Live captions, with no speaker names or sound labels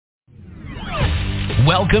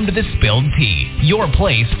Welcome to The Spilled Tea, your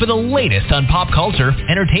place for the latest on pop culture,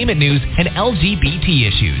 entertainment news, and LGBT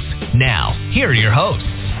issues. Now, here are your hosts.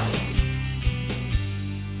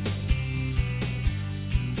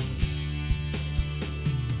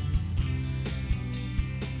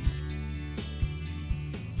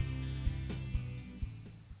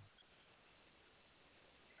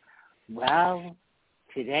 Well,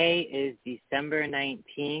 today is December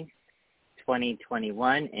 19th,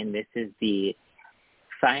 2021, and this is the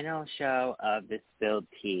final show of The Spilled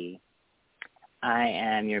Tea. I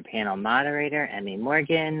am your panel moderator, Emmy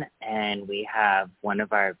Morgan, and we have one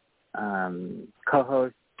of our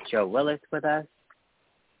co-hosts, Joe Willis, with us.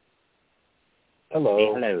 Hello.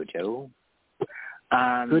 Say hello, Joe.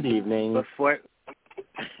 Good evening. Such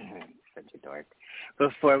a dork.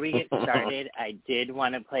 Before we get started, I did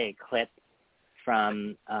want to play a clip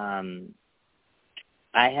from, I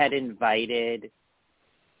had invited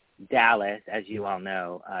Dallas, as you all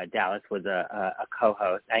know. Dallas was a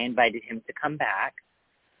co-host. I invited him to come back,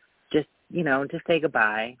 just say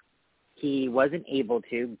goodbye. He wasn't able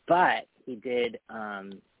to, but he did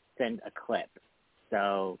send a clip.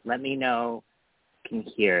 So let me know if you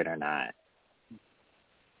can hear it or not.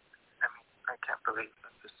 I can't believe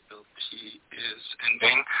that The Spilled Tea is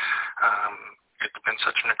ending. It's been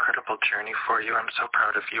such an incredible journey for you. I'm so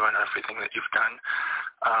proud of you and everything that you've done.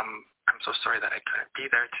 I'm so sorry that I couldn't be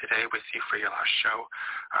there today with you for your last show,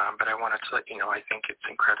 but I wanted to let you know I think it's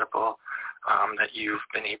incredible that you've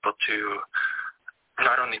been able to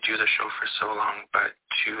not only do the show for so long, but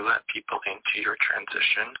to let people into your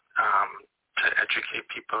transition, to educate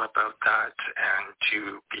people about that, and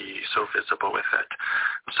to be so visible with it.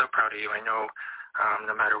 I'm so proud of you. I know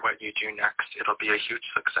no matter what you do next, it'll be a huge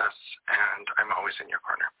success, and I'm always in your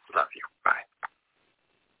corner. Love you. Bye.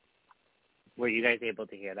 Were you guys able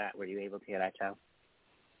to hear that? Were you able to hear that, Joe?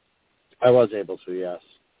 I was able to, yes.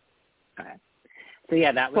 Okay. So,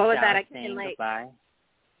 yeah, that was what was Dallas that? saying goodbye.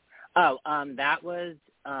 Oh, that was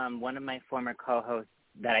one of my former co-hosts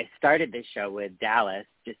that I started this show with, Dallas,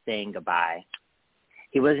 just saying goodbye.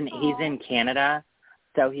 He's in Canada,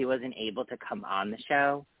 so he wasn't able to come on the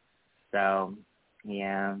show. So,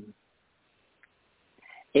 yeah.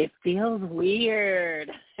 It feels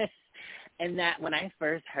weird. And that when I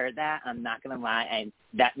first heard that, I'm not going to lie,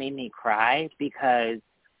 that made me cry because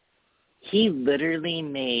he literally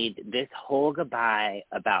made this whole goodbye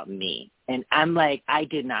about me. And I'm like, I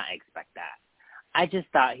did not expect that. I just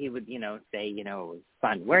thought he would, say, it was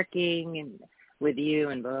fun working with you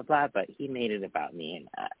and blah, blah, blah, but he made it about me.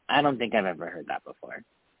 And I don't think I've ever heard that before.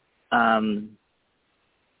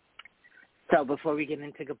 So before we get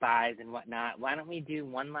into goodbyes and whatnot, why don't we do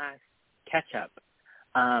one last catch-up?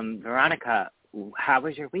 Veronica, how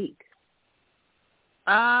was your week?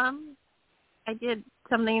 I did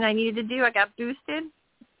something I needed to do. I got boosted.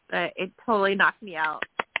 It totally knocked me out.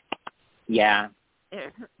 Yeah.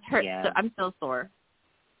 It hurt. Yeah. So I'm still sore.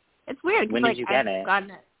 It's weird. When did you get it?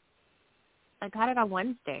 I got it on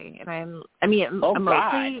Wednesday, and I'm mostly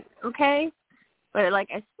God. okay, but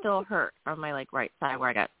it still hurt on my right side where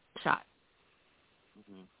I got shot.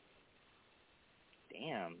 Mm-hmm.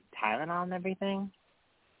 Damn. Tylenol and everything?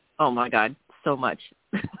 Oh my God, so much.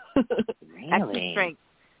 Really? Extra strength.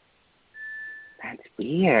 That's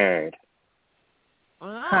weird.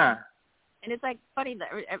 Huh. And it's funny that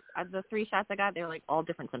the 3 shots I got, they were all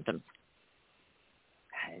different symptoms.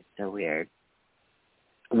 That is so weird.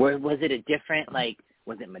 Was it a different,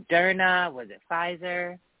 was it Moderna? Was it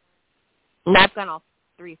Pfizer? And I've gotten all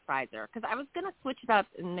 3 Pfizer. Because I was going to switch it up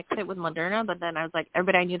and mix it with Moderna, but then I was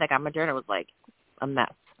everybody I knew that got Moderna was a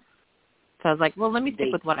mess. So I was well, let me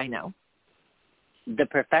stick with what I know. The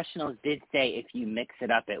professionals did say if you mix it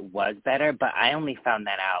up, it was better, but I only found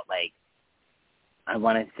that out, I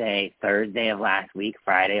want to say Thursday of last week,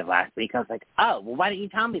 Friday of last week. I was oh, well, why didn't you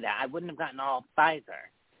tell me that? I wouldn't have gotten all Pfizer.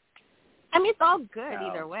 It's all good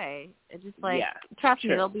either way. It's just trust me,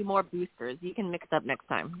 there'll be more boosters. You can mix it up next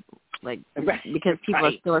time. Because people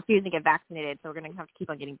are still refusing to get vaccinated, so we're going to have to keep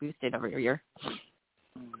on getting boosted every year. Oh,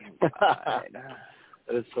 my God.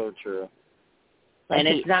 That is so true. And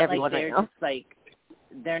it's not they're just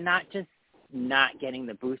they're not just not getting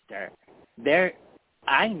the booster.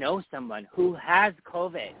 I know someone who has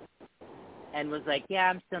COVID and was yeah,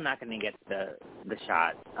 I'm still not going to get the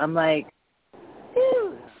shot. I'm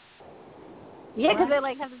dude. Yeah, because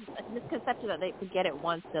they have this misconception that they could get it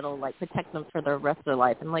once that'll protect them for the rest of their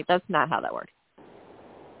life, and that's not how that works.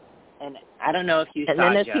 And I don't know if you saw, and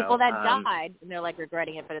then there's Joe, people that died and they're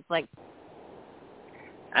regretting it, but it's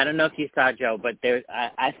I don't know if you saw, Joe, but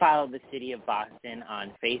I follow the city of Boston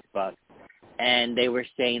on Facebook, and they were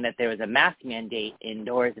saying that there was a mask mandate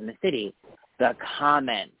indoors in the city. the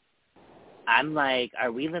comments. I'm like,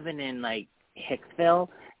 are we living in, like, Hicksville?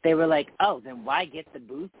 They were like, oh, then why get the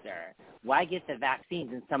booster? Why get the vaccines?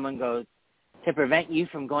 And someone goes, to prevent you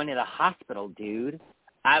from going to the hospital, dude.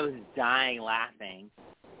 I was dying laughing.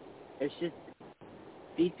 It's just,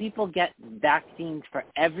 these people get vaccines for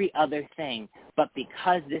every other thing, but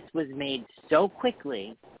because this was made so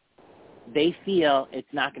quickly, they feel it's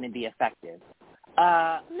not going to be effective.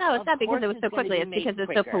 No, it's not because it was so quickly. It's because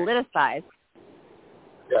it's so politicized.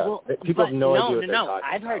 Yeah, well, people have no idea what they're no. talking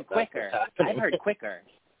I've heard about. quicker. I've heard quicker.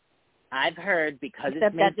 I've heard because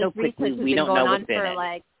Except it's made so quickly, we don't know what's in it. for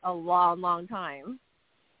like a long, long time.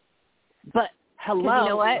 But hello, you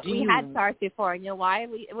know what? We had SARS before, and you know why?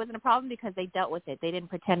 It wasn't a problem because they dealt with it. They didn't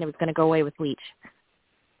pretend it was going to go away with bleach.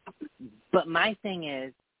 But my thing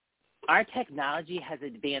is, our technology has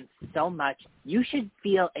advanced so much. You should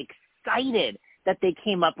feel excited that they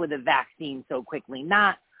came up with a vaccine so quickly.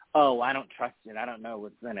 Not, oh, I don't trust it. I don't know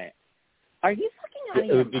what's in it. Are you fucking out of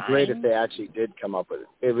your mind? It would be great if they actually did come up with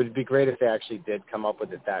it. It would be great if they actually did come up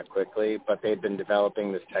with it that quickly, but they'd been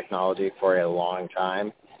developing this technology for a long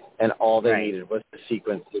time, and all they needed was to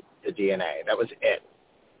sequence the DNA. That was it.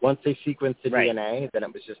 Once they sequenced the DNA, then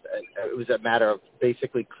it was a matter of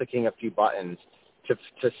basically clicking a few buttons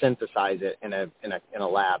to synthesize it in a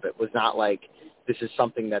lab. It was not like this is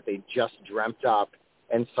something that they just dreamt up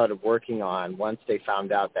and started working on once they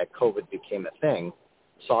found out that COVID became a thing.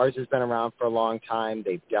 SARS has been around for a long time.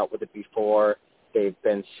 They've dealt with it before. They've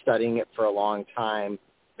been studying it for a long time.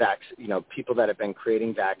 People that have been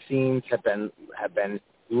creating vaccines have been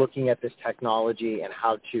looking at this technology and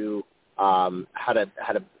how to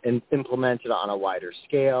implement it on a wider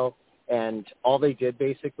scale. And all they did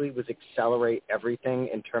basically was accelerate everything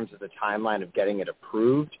in terms of the timeline of getting it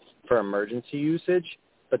approved for emergency usage.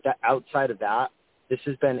 But outside of that, this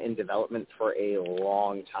has been in development for a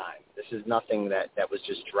long time. This is nothing that was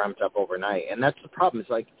just dreamt up overnight. And that's the problem. It's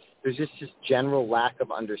like there's just this general lack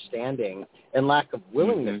of understanding and lack of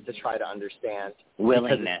willingness to try to understand because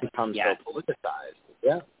it becomes so politicized.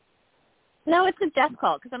 Yeah. No, it's a death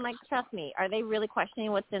cult because I'm like, trust me, are they really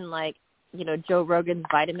questioning what's in, like, Joe Rogan's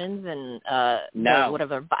vitamins and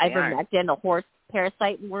whatever, ivermectin, the horse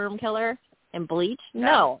parasite worm killer, and bleach?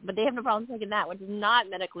 No, but they have no problem taking that, which is not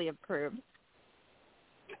medically approved.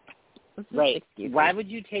 Right. Why would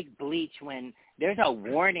you take bleach when there's a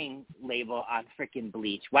warning label on freaking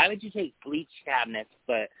bleach? Why would you take bleach tablets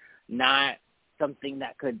but not something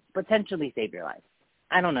that could potentially save your life?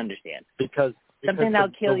 I don't understand. Because something that'll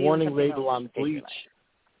kill you. The warning label on bleach.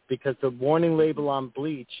 Because the warning label on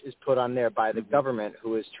bleach is put on there by the government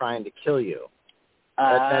who is trying to kill you.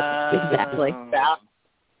 That's exactly.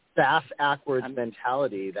 Backwards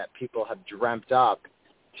mentality that people have dreamt up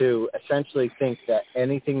to essentially think that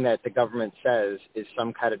anything that the government says is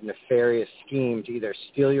some kind of nefarious scheme to either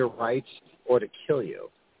steal your rights or to kill you.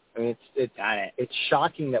 I mean, it's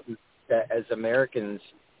shocking that as Americans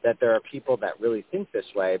that there are people that really think this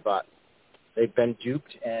way, but they've been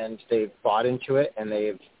duped and they've bought into it, and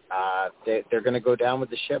they're going to go down with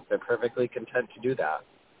the ship. They're perfectly content to do that.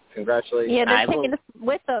 Congratulations. Yeah, they're taking this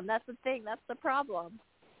with them. That's the thing. That's the problem.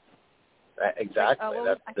 Exactly.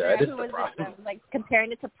 Like, that is the problem. Like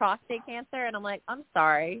comparing it to prostate cancer, and I'm like, I'm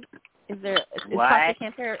sorry. Is prostate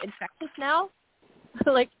cancer infectious now?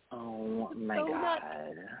 Like, oh my God.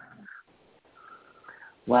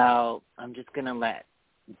 Well, I'm just gonna let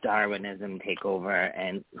Darwinism take over,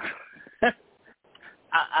 and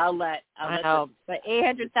I'll let. I know, but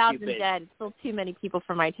 800,000 dead. Still too many people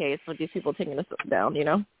for my taste. With these people taking us down,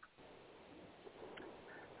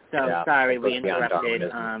 So sorry we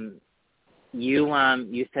interrupted.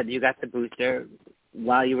 You said you got the booster.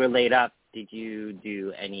 While you were laid up, did you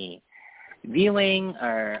do any viewing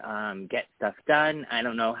or get stuff done? I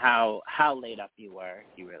don't know how laid up you were.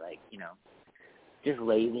 You were like, just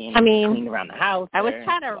lazy and cleaned around the house. I was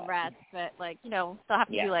trying to rest, but still have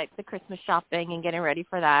to do like the Christmas shopping and getting ready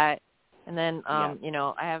for that. And then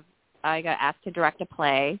I got asked to direct a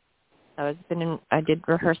play. I did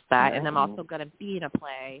rehearse that, and I'm also going to be in a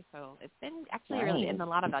play. So it's been actually really in a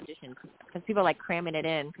lot of auditions because people are cramming it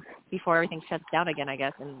in before everything shuts down again, I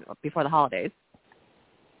guess, and before the holidays.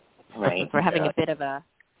 Right. We're having a bit of a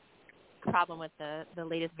problem with the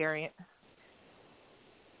latest variant.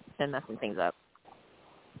 Been messing things up.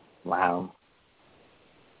 Wow.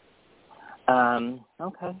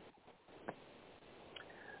 Okay.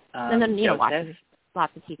 And then, watching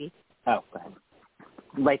lots of TV. Oh, go ahead.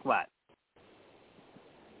 Like what?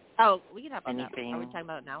 Oh, we can talk about anything. That. Are we talking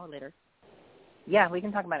about it now or later? Yeah, we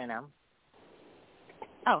can talk about it now.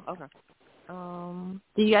 Oh, okay.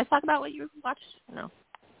 Do you guys talk about what you watched? No.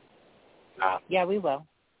 Yeah, we will.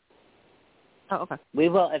 Oh, okay. We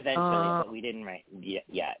will eventually, but we didn't write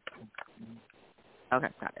yet. Okay,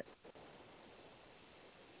 got it.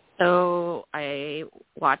 So I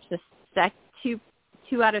watched the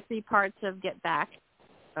two out of 3 parts of Get Back,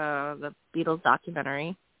 the Beatles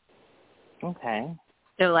documentary. Okay.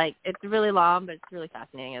 So, like, it's really long, but it's really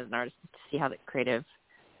fascinating as an artist to see how the creative,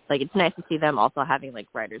 like, it's nice to see them also having, like,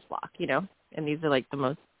 writer's block, you know? And these are, like, the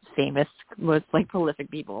most famous, most, like, prolific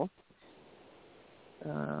people.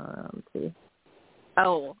 Let's see.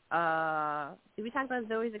 Oh, did we talk about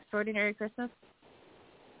Zoe's Extraordinary Christmas?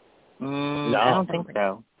 No, I don't think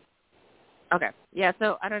so. Okay. Yeah,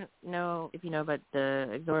 so I don't know if you know, but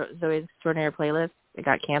the Zoe's Extraordinary Playlist, it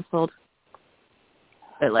got canceled.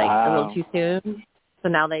 But, like, a little too soon. So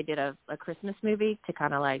now they did a Christmas movie to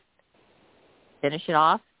kind of, like, finish it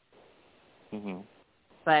off. Mm-hmm.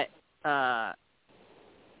 But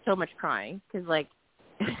so much crying. Because, like,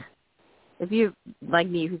 if you, like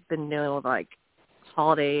me, who's been dealing with, like,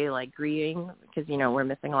 holiday, like, grieving, because, you know, we're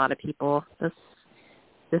missing a lot of people this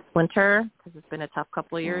winter, because it's been a tough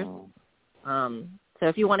couple of years. So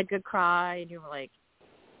if you want a good cry and you're, like,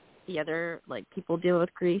 the other, like, people deal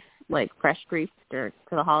with grief, like, fresh grief for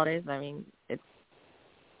the holidays, I mean,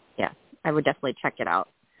 yeah, I would definitely check it out.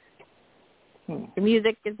 The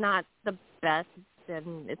music is not the best,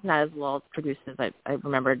 and it's not as well produced as I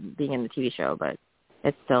remember being in the TV show, but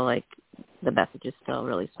it's still, like, the message is still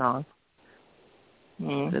really strong.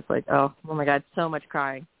 It's like, oh my God, so much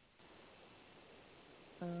crying.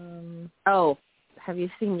 Have you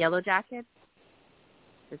seen Yellow Jackets?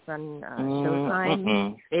 It's on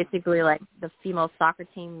Showtime. Basically, like, the female soccer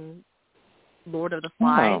team, Lord of the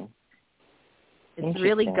Flies. It's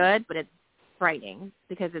really good, but it's frightening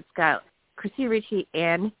because it's got Christy Ricci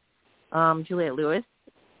and Juliette Lewis,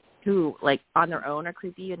 who, like, on their own are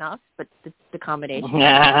creepy enough, but the combination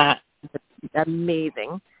is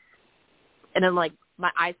amazing. And then, like,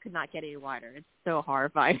 my eyes could not get any wider. It's so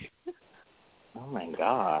horrifying. Oh, my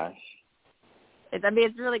gosh. I mean,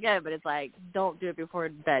 it's really good, but it's like, don't do it before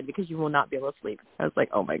bed because you will not be able to sleep. I was like,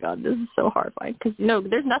 oh, my God, this is so horrifying. Because, you know,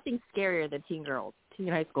 there's nothing scarier than teen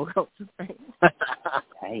high school girls, right?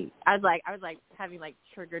 Right. I was like having, like,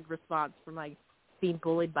 triggered response from, like, being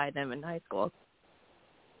bullied by them in high school.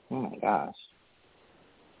 Oh, my gosh.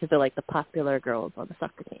 Because they're, like, the popular girls on the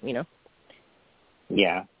soccer team, you know?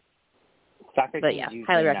 Yeah. Soccer teams yeah, usually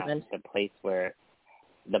highly recommend. not the place where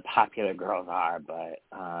the popular girls are, but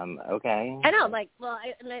okay. I know, like, well,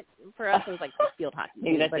 for us it was like field hockey,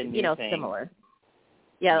 maybe that's but a new you know, thing. similar.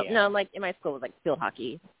 Yeah, no, like in my school it was like field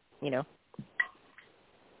hockey, you know,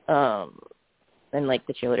 and like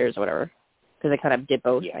the cheerleaders or whatever, because they kind of did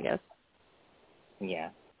both, I guess. Yeah.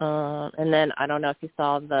 And then I don't know if you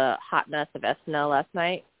saw the hot mess of SNL last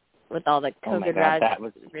night with all the COVID. Oh my God, that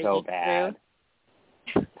was so bad.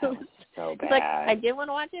 So bad. Like, I did want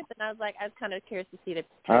to watch it, but I was kind of curious to see the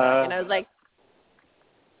trailer. And I was like,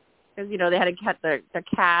 because, you know, they had to cut their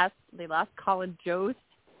cast. They lost Colin Jost.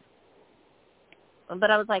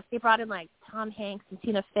 But I was like, they brought in, like, Tom Hanks and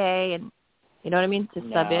Tina Fey and, you know what I mean, to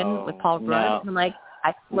sub in with Paul Rudd. And I'm like,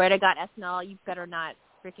 I swear to God, SNL, you better not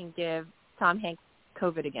freaking give Tom Hanks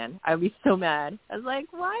COVID again. I would be so mad. I was like,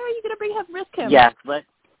 why are you going to risk him? Yes,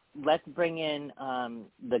 let's bring in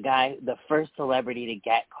the first celebrity to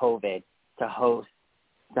get COVID to host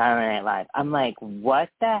Saturday Night Live. I'm like, what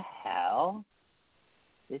the hell?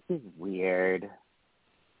 This is weird.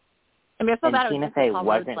 I mean, I feel bad. Tina Fey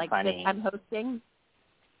wasn't like, funny. I'm hosting.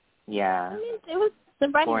 Yeah. I mean, it was the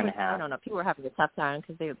writing 4.5. was, I don't know. People were having a tough time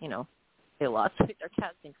because they, you know, they lost their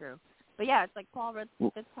casting crew. But yeah, it's like Paul Rudd's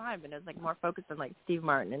this time, and it's like more focused on like Steve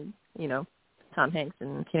Martin and, you know, Tom Hanks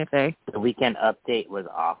and Tina Fey. The Weekend Update was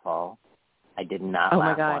awful. I did not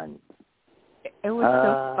laugh once. It was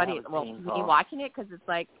so funny. Well, me watching it, because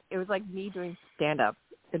it was like me doing stand-up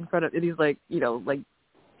in front of these, like, you know, like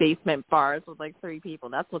basement bars with like 3 people.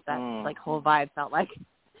 That's what that like whole vibe felt like.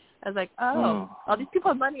 I was like, all these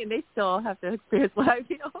people have money and they still have to experience what I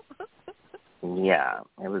feel. Yeah,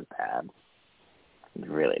 it was bad. It was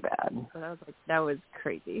really bad. So that was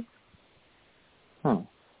crazy.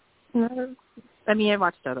 I mean, I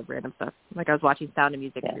watched other random stuff. Like, I was watching Sound of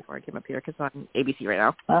Music before I came up here because it's on ABC right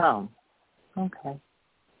now. Oh, okay.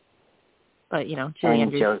 But, you know, Julie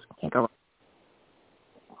Andrews can't go wrong.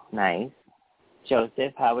 Nice.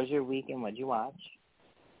 Joseph, how was your week and what did you watch?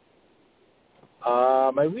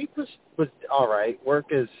 My week was all right.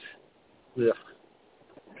 Work is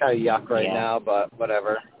kind of yuck right now, but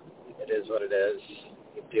whatever. It is what it is.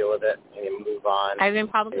 You deal with it and you move on. I've been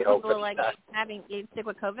probably people like having sick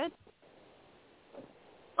with COVID.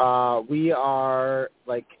 We are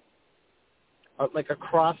like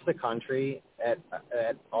across the country,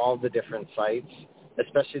 at all the different sites,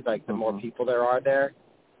 especially like the more people there are there,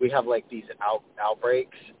 we have like these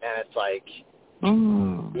outbreaks, and it's like,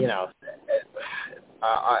 you know,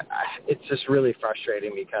 it's just really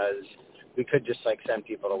frustrating because we could just like send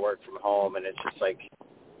people to work from home, and it's just like,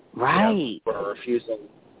 right. You know, we're refusing.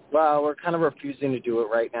 Well, we're kind of refusing to do it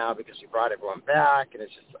right now because we brought everyone back, and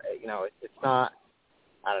it's just, you know, it's not.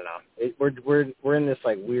 I don't know. We're in this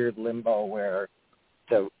like weird limbo where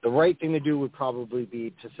the right thing to do would probably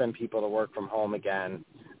be to send people to work from home again.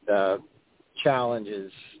 The challenge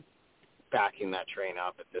is backing that train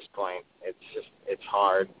up at this point. It's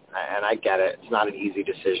hard, and I get it. It's not an easy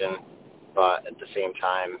decision, but at the same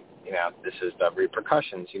time, you know, this is the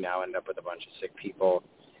repercussions. You now end up with a bunch of sick people,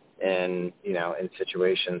 and you know, in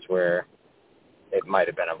situations where it might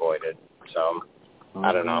have been avoided. So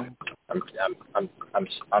I don't know.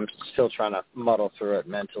 I'm still trying to muddle through it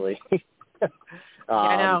mentally.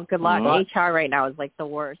 I know. Good luck. HR right now is like the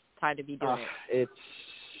worst time to be doing it.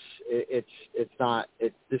 It's not.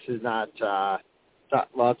 This is not.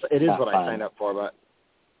 Well, it is what I signed up for, but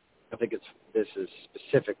I think this is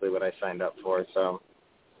specifically what I signed up for. So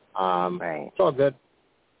it's all good.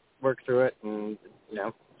 Work through it, and you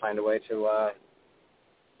know, find a way to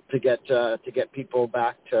get people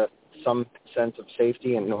back to some sense of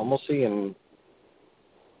safety and normalcy, and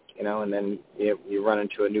you know, and then you run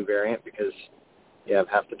into a new variant because you have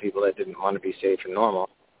half the people that didn't want to be safe and normal.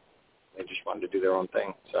 They just wanted to do their own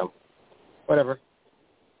thing. So whatever.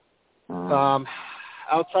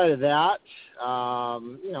 Outside of that,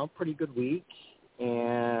 you know, pretty good week.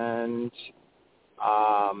 And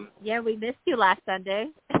yeah, we missed you last Sunday.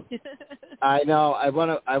 I know. I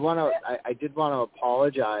did want to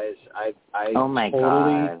apologize. I oh my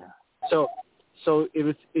totally, God. So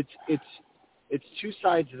it's two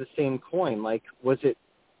sides of the same coin. Like, was it?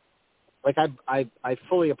 Like, I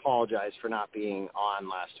fully apologize for not being on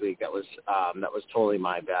last week. That was totally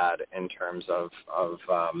my bad in terms of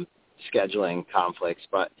scheduling conflicts.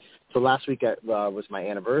 But so last week was my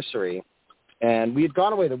anniversary, and we had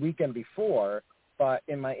gone away the weekend before. But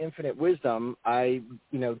in my infinite wisdom, I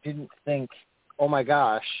didn't think, oh my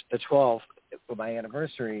gosh, the 12th for my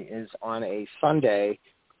anniversary is on a Sunday,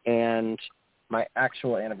 and my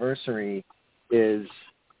actual anniversary is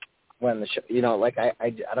when the show, I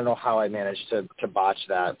don't know how I managed to botch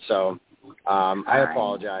that. So I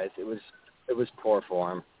apologize. It was poor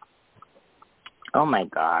form. Oh my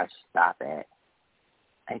gosh, stop it.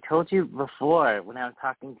 I told you before when I was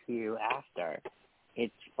talking to you after,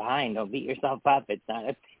 it's fine. Don't beat yourself up. It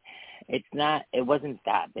wasn't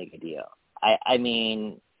that big a deal. I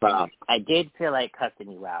mean, I did feel like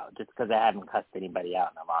cussing you out just because I haven't cussed anybody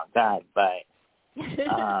out in a long time, but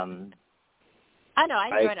I know. I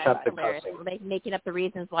enjoyed it. It was hilarious. Like making up the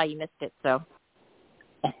reasons why you missed it. So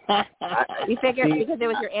you figured because it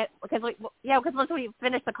was because once we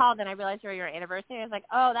finished the call, then I realized it was your anniversary. I was like,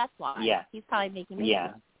 oh, that's why. Yeah. He's probably making me.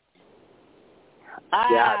 Yeah.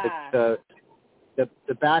 Yeah.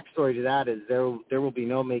 The backstory to that is there will be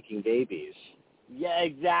no making babies. Yeah,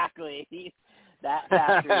 exactly. That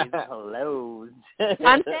factory is closed.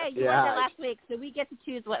 I'm saying you were there last week, so we get to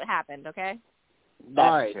choose what happened. Okay. That's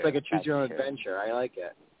all right, true. It's like a choose-your-own adventure. I like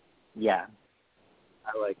it. Yeah.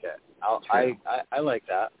 I like it. I like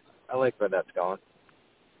that. I like where that's going.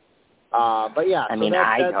 But yeah, I so mean,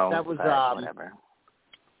 that was whatever.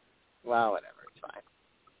 Well, whatever. It's fine.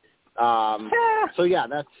 So yeah,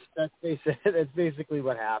 that's basically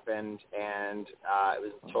what happened, and it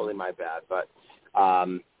was totally my bad. But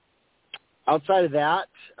outside of that,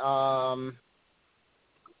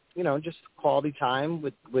 just quality time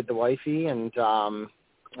with the wifey and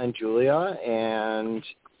Julia, and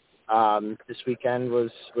this weekend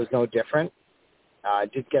was no different. I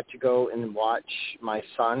did get to go and watch my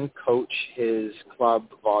son coach his club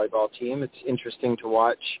volleyball team. It's interesting to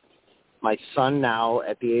watch my son now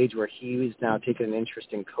at the age where he is now taking an interest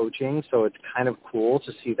in coaching, so it's kind of cool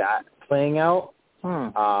to see that playing out.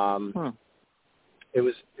 It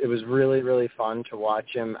was really, really fun to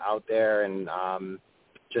watch him out there and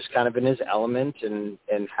just kind of in his element and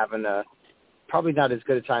having probably not as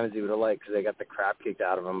good a time as he would have liked because they got the crap kicked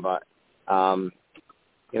out of him. But,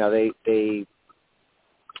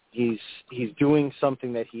 he's doing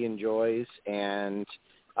something that he enjoys, and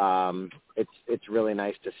it's really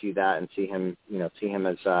nice to see that and see him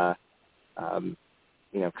as kind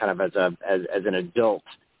of as an adult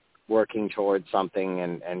working towards something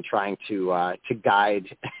and trying to guide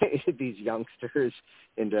these youngsters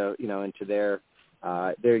into their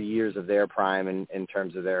years of their prime in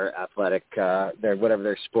terms of their athletic,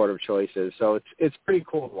 their sport of choice is. So it's pretty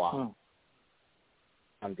cool to watch.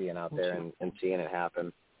 I'm being out there and seeing it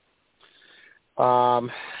happen.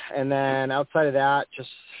 And then outside of that, just,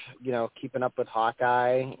 keeping up with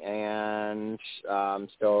Hawkeye and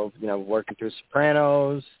still, working through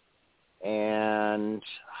Sopranos. And,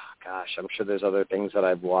 gosh, I'm sure there's other things that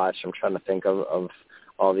I've watched. I'm trying to think of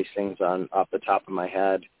all these things off the top of my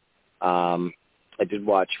head. I did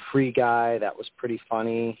watch Free Guy. That was pretty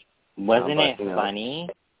funny. Wasn't it funny?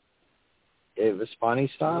 It was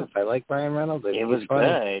funny stuff. I like Ryan Reynolds. It was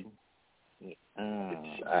funny. Good.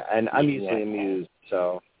 And I'm usually amused,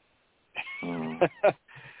 so. And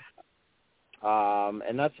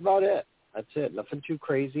that's about it. That's it. Nothing too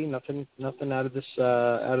crazy. Nothing out of this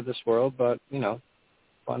world. But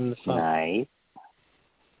fun in the sun. Nice.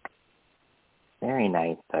 Very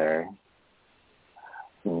nice, sir.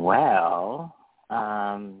 Well,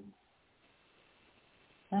 I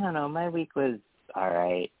don't know. My week was all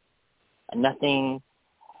right. Nothing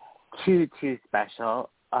too special.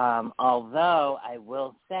 Although I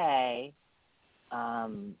will say,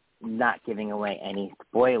 not giving away any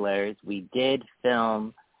spoilers, we did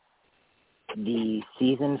film the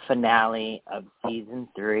season finale of season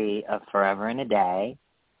 3 of Forever and a Day.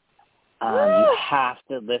 You have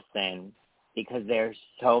to listen because there's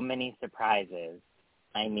so many surprises.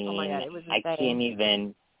 I mean, oh my God, it was I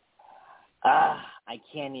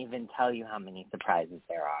can't even tell you how many surprises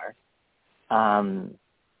there are.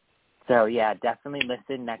 So yeah, definitely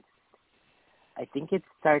listen next. I think it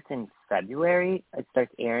starts in February. It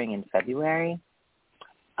starts airing in February.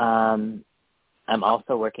 I'm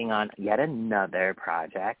also working on yet another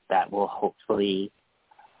project that will hopefully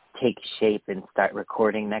take shape and start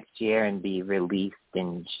recording next year and be released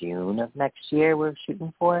in June of next year. We're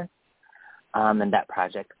shooting for. And that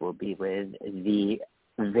project will be with the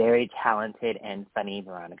very talented and funny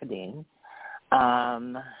Veronica Dane.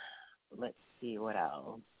 Let's see what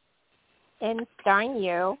else. And starring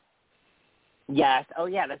you. Yes. Oh,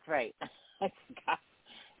 yeah, that's right. I forgot.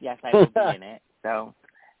 Yes, I will be in it. So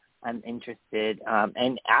I'm interested.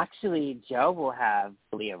 And actually, Joe will have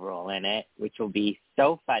a role in it, which will be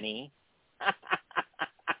so funny.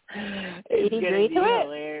 It's did he going agree to be to it?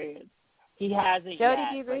 hilarious. He hasn't Joe, yet,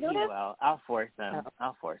 did you agree but to he it? will. I'll force him. Oh.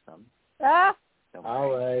 I'll force him. Ah.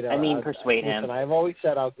 All right. Persuade him. Listen, I've always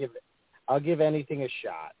said I'll give anything a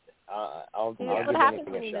shot. I'll give what happened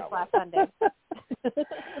to anything me a this shot. last Sunday?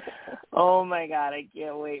 Oh my God, I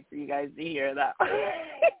can't wait for you guys to hear that.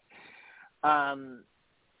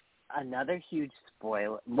 Another huge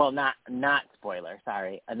spoiler. Well, not spoiler.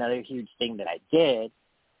 Sorry. Another huge thing that I did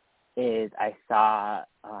is I saw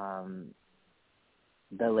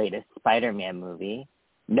the latest Spider-Man movie.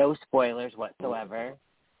 No spoilers whatsoever,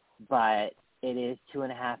 but it is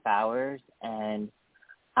 2.5 hours, and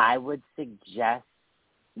I would suggest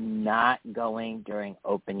not going during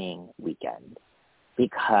opening weekend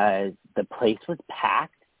because the place was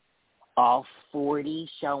packed, all 40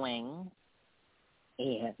 showings,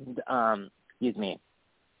 and,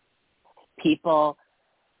 people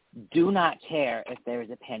do not care if there is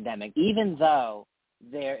a pandemic, even though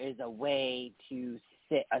there is a way to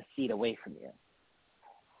sit a seat away from you.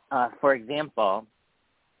 For example,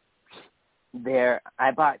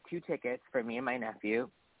 I bought 2 tickets for me and my nephew,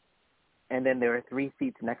 and then there were 3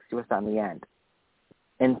 seats next to us on the end.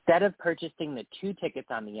 Instead of purchasing the 2 tickets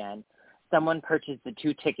on the end, someone purchased the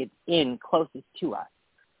 2 tickets in closest to us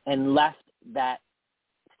and left that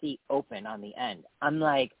seat open on the end. I'm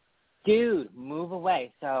like, dude, move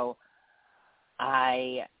away. So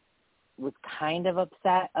I was kind of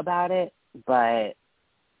upset about it,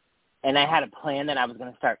 and I had a plan that I was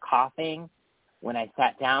going to start coughing when I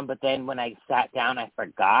sat down, but then when I sat down, I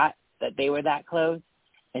forgot that they were that close.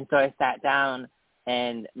 And so I sat down,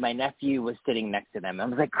 and my nephew was sitting next to them. I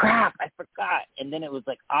was like, crap, I forgot. And then it was,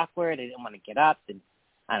 awkward. I didn't want to get up, and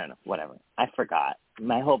I don't know, whatever. I forgot.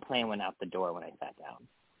 My whole plan went out the door when I sat down.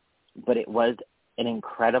 But it was an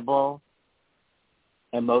incredible,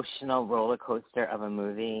 emotional roller coaster of a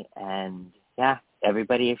movie. And, yeah,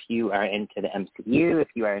 everybody, if you are into the MCU, if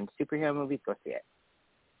you are into superhero movies, go see it.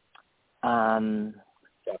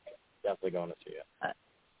 Definitely going to see it.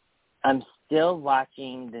 I'm still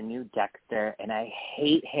watching the new Dexter, and I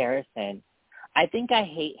hate Harrison. I think I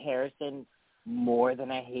hate Harrison more than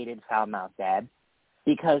I hated Foul-Mouthed Deb,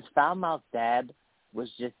 because Foul-Mouthed Deb was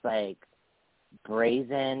just,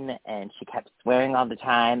 brazen, and she kept swearing all the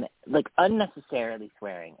time, unnecessarily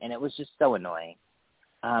swearing, and it was just so annoying.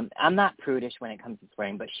 I'm not prudish when it comes to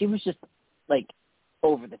swearing, but she was just,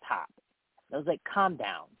 over the top. I was like, calm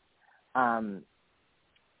down.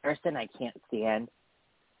 Harrison I can't stand.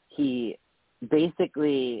 He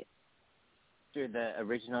basically, after the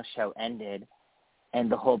original show ended,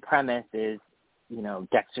 and the whole premise is,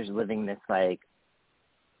 Dexter's living this,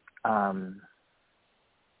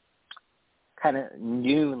 kind of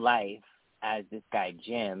new life as this guy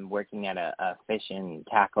Jim working at a fish and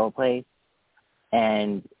tackle place,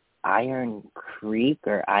 and Iron Creek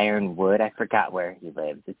or Ironwood, I forgot where he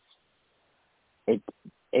lives.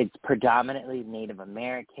 It's predominantly Native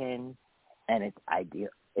American, and it's ideal.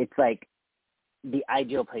 It's like the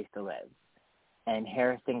ideal place to live. And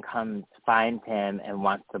Harrison finds him and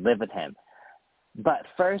wants to live with him. But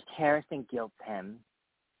first, Harrison guilts him,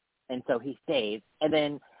 and so he stays. And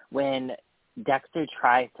then when Dexter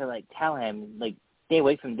tries to, like, tell him, like, stay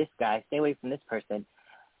away from this guy, stay away from this person,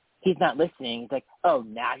 he's not listening. He's like, oh,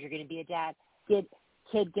 now you're going to be a dad? Kid,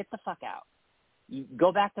 get the fuck out. You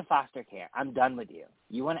go back to foster care. I'm done with you.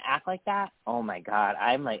 You want to act like that? Oh, my God.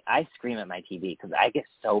 I scream at my TV because I get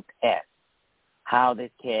so pissed how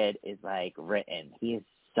this kid is, like, written. He is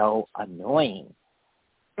so annoying.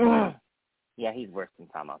 Yeah, he's worse than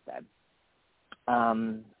Tom said.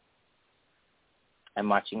 I'm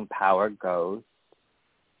watching Power Ghost,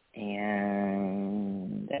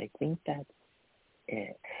 and I think that's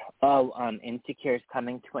it. Oh, Insecure is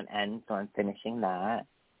coming to an end, so I'm finishing that.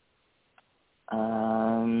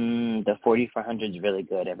 The 4400 is really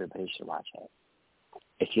good. Everybody should watch it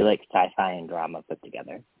if you like sci-fi and drama put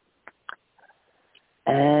together.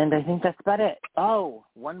 And I think that's about it. Oh,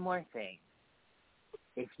 one more thing.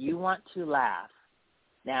 If you want to laugh,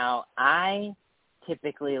 now I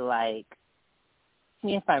typically like,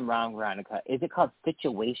 tell me if I'm wrong, Veronica, is it called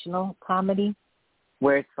situational comedy?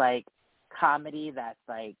 Where it's like comedy that's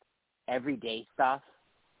like everyday stuff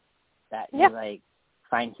that you like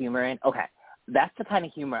find humor in? Okay, that's the kind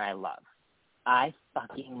of humor I love. I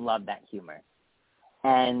fucking love that humor.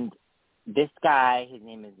 And this guy, his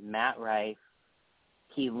name is Matt Rife.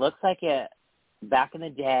 He looks like back in the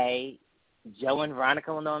day, Joe and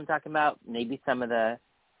Veronica will know what I'm talking about. Maybe some of the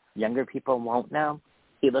younger people won't know.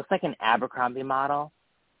 He looks like an Abercrombie model,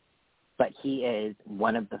 but he is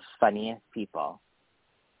one of the funniest people.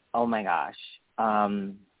 Oh, my gosh.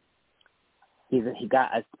 He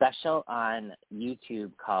got a special on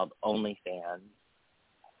YouTube called OnlyFans,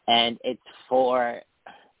 and it's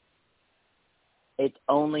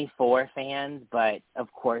only for fans, but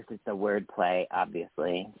of course it's a wordplay,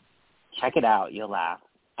 obviously. Check it out. You'll laugh.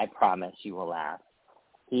 I promise you will laugh.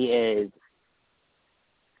 He is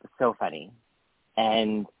so funny.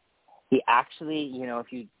 And he actually, you know,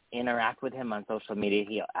 if you interact with him on social media,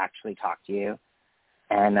 he'll actually talk to you.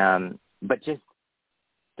 And but just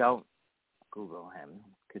don't Google him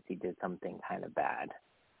because he did something kind of bad.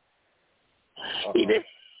 He did.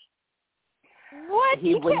 What?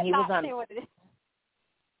 When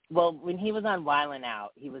he was on Wildin'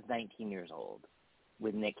 Out, he was 19 years old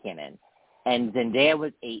with Nick Cannon. And Zendaya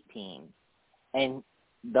was 18. And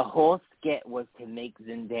the whole skit was to make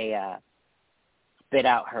Zendaya spit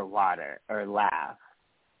out her water or laugh.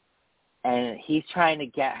 And he's trying to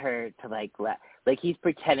get her to, like, laugh. Like, he's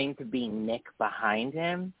pretending to be Nick behind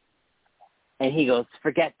him. And he goes,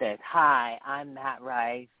 forget this. Hi, I'm Matt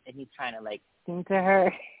Rife. And he's trying to, like, sing to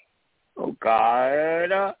her. Oh,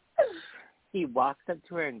 God. He walks up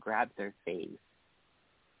to her and grabs her face.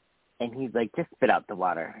 And he's like, just spit out the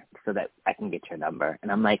water so that I can get your number.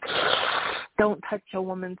 And I'm like, don't touch a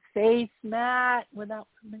woman's face, Matt, without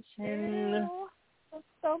permission. Ew, that's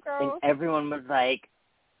so gross. And everyone was like,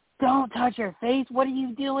 don't touch her face. What are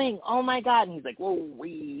you doing? Oh, my God. And he's like, whoa,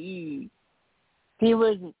 wee. He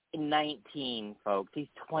was 19, folks. He's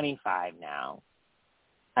 25 now.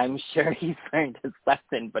 I'm sure he's learned his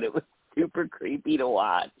lesson, but it was super creepy to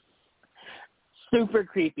watch. Super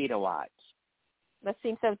creepy to watch. That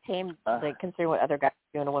seems so tame, like, considering what other guys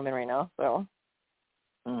are doing to women right now, so.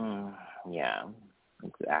 Yeah,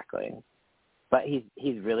 exactly. But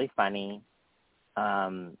he's really funny.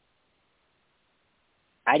 I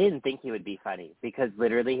didn't think he would be funny because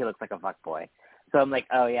literally he looks like a fuckboy. So I'm like,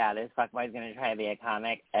 oh, yeah, this fuckboy's going to try to be a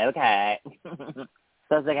comic? Okay. So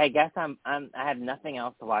I was like, I guess I have nothing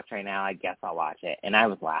else to watch right now. I guess I'll watch it. And I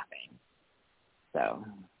was laughing. So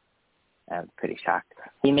I was pretty shocked.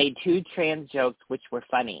 He made 2 trans jokes, which were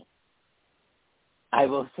funny. I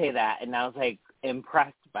will say that. And I was, like,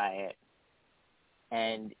 impressed by it.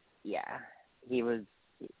 And, yeah, he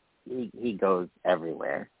goes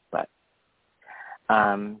everywhere. But,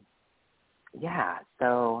 yeah,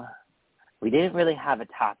 so we didn't really have a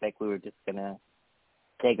topic. We were just going to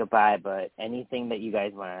say goodbye. But anything that you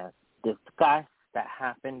guys want to discuss that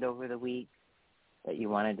happened over the week that you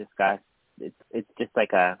want to discuss, it's just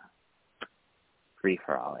like a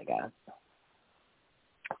free-for-all, I guess.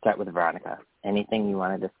 Start with Veronica. Anything you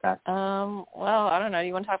want to discuss? Well, I don't know. Do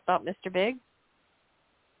you want to talk about Mr. Big?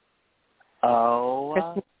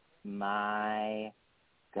 Oh, my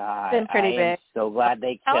God, been pretty big. am so glad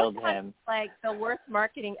they killed him. Like the worst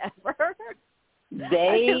marketing ever.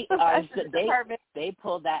 They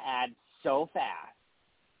pulled that ad so fast.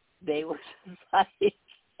 They were just like,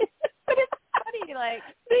 but it's funny, like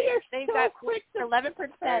they so got quick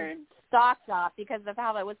 11% stock drop because of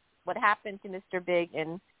how that was what happened to Mr. Big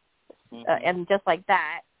and just like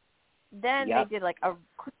that. Then they did like a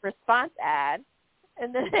quick response ad,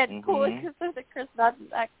 and then had because of the Chris Knott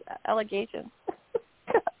allegations.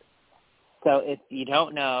 So if you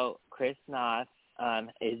don't know, Chris Knott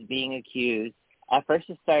is being accused. At first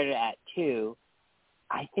it started at 2.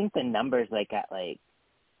 I think the number's like at like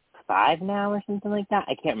 5 now or something like that.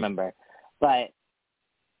 I can't remember. But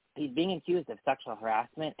he's being accused of sexual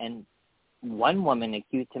harassment, and one woman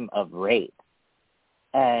accused him of rape.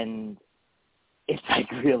 And it's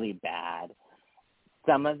like really bad.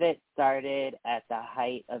 Some of it started at the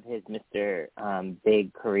height of his Mr.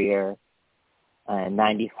 Big career,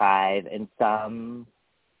 95, and some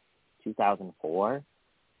 2004.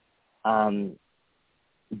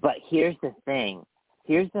 But here's the thing.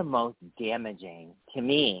 Here's the most damaging. To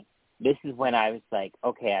me, this is when I was like,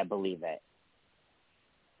 okay, I believe it.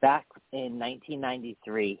 Back in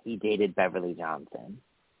 1993, he dated Beverly Johnson.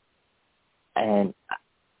 And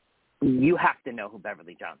you have to know who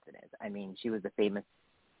Beverly Johnson is. I mean, she was a famous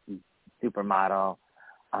supermodel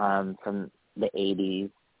from the 80s.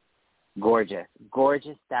 Gorgeous,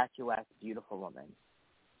 statuesque, beautiful woman.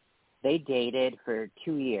 They dated for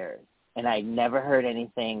 2 years, and I never heard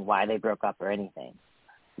anything why they broke up or anything.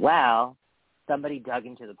 Well, somebody dug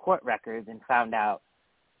into the court records and found out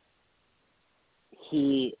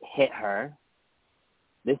he hit her.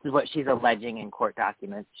 This is what she's alleging in court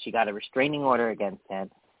documents. She got a restraining order against him.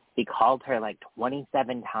 He called her like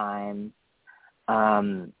 27 times.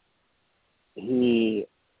 He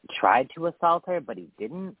tried to assault her, but he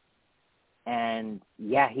didn't. And,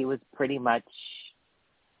 yeah, he was pretty much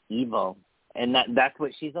evil. And that's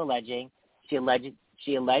what she's alleging. She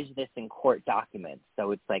alleged this in court documents,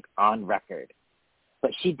 so it's, like, on record.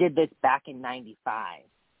 But she did this back in 95,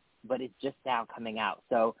 but it's just now coming out.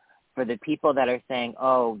 So for the people that are saying,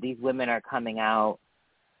 oh, these women are coming out,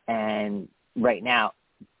 and right now,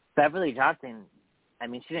 Beverly Johnson, I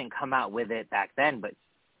mean, she didn't come out with it back then, but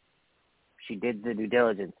she did the due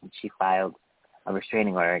diligence, and she filed a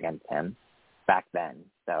restraining order against him back then.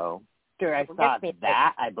 So after I saw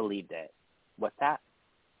that, I believed it. What's that?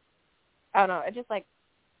 I don't know. It's just like,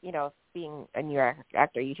 you know, being a New York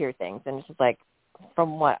actor, you hear things, and it's just like,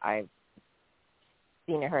 from what I've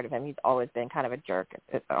seen and heard of him, he's always been kind of a jerk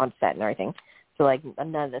on set and everything. So, like,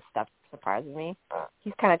 none of this stuff surprises me.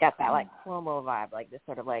 He's kind of got that, like, Cuomo vibe, like this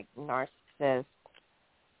sort of, like, narcissist,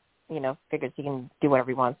 you know, figures he can do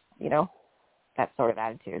whatever he wants, you know, that sort of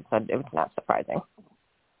attitude. So it was not surprising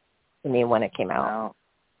to me when it came out. Well,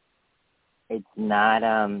 it's not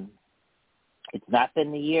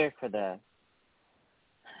been the year for the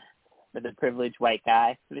privileged white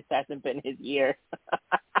guy. This hasn't been his year.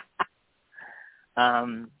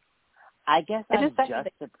 I guess I'm just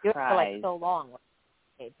surprised. For like so long,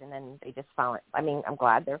 and then they just finally. I mean, I'm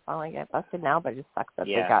glad they're finally getting busted now, but it just sucks that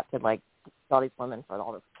they got to like all these women for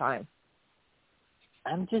all this time.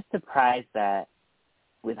 I'm just surprised that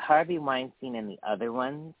with Harvey Weinstein and the other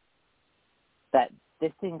ones, that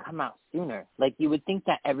this didn't come out sooner. Like, you would think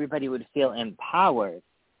that everybody would feel empowered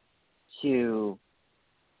to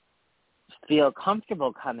feel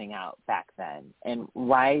comfortable coming out back then. And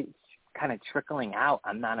why it's kind of trickling out,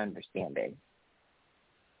 I'm not understanding.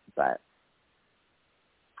 But,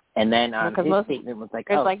 and then his statement was like,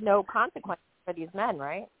 there's like no consequence for these men,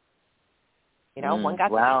 right? You know, one got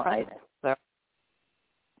to be president. So.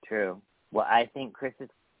 True. Well, I think Chris is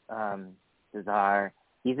Cesar.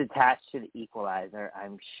 He's attached to the Equalizer.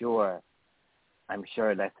 I'm sure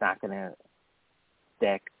that's not going to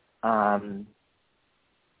stick.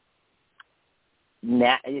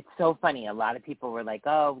 It's so funny. A lot of people were like,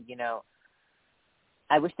 oh, you know,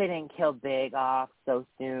 I wish they didn't kill Big off so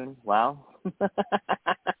soon. Well, do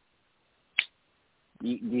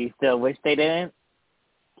you still wish they didn't?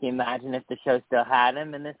 Can you imagine if the show still had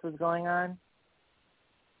him and this was going on?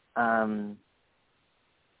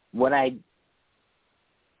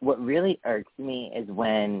 What really irks me is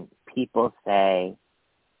when people say,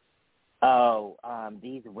 oh,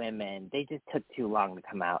 these women, they just took too long to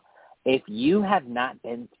come out. If you have not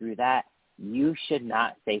been through that, you should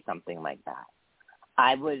not say something like that.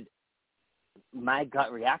 My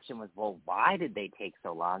gut reaction was, well, why did they take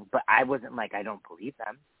so long? But I wasn't like, I don't believe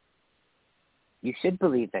them. You should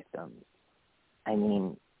believe victims. I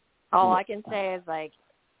mean. All I can say is, like,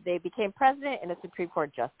 they became president and a Supreme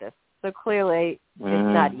Court justice. So clearly, it's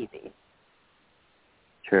not easy.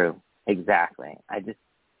 True. Exactly.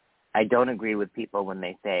 I don't agree with people when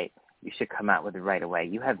they say you should come out with it right away.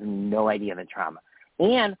 You have no idea the trauma.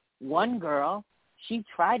 And one girl, she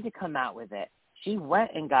tried to come out with it. She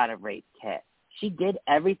went and got a rape kit. She did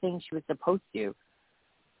everything she was supposed to.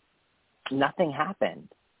 Nothing happened.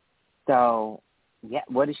 So, yeah,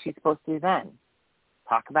 what is she supposed to do then?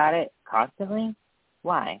 Talk about it constantly?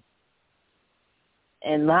 Why?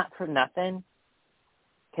 And not for nothing,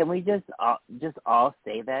 can we just all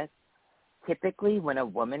say this? Typically, when a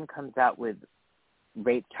woman comes out with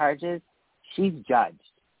rape charges, she's judged.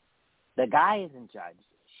 The guy isn't judged.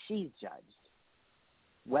 She's judged.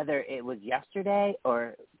 Whether it was yesterday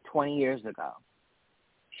or 20 years ago,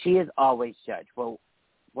 she is always judged. Well,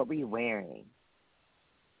 what were you wearing?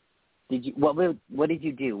 What did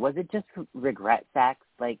you do? Was it just regret sex?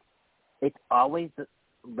 Like, it always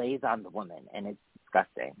lays on the woman, and it's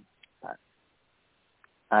disgusting.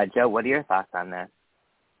 But, Joe, what are your thoughts on this?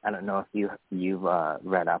 I don't know if you've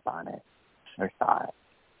read up on it or saw it.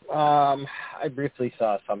 I briefly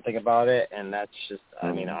saw something about it, and that's just,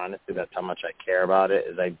 I mean, honestly, that's how much I care about it,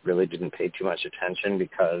 is I really didn't pay too much attention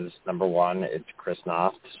because, number one, it's Chris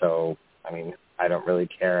Noth, so, I mean, I don't really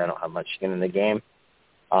care. I don't have much skin in the game.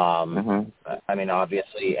 I mean,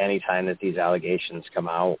 obviously, any time that these allegations come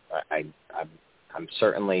out, I'm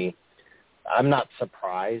certainly, I'm not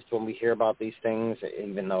surprised when we hear about these things,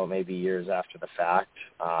 even though it may be years after the fact.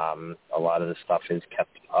 A lot of the stuff is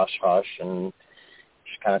kept hush-hush and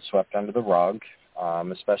just kind of swept under the rug,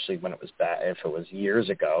 especially when it was if it was years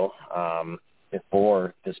ago,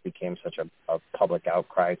 before this became such a public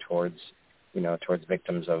outcry towards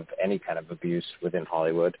victims of any kind of abuse within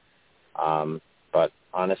Hollywood. But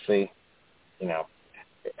honestly,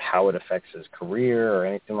 how it affects his career or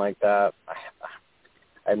anything like that, I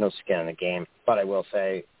have no skin in the game. But I will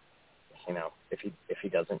say, if he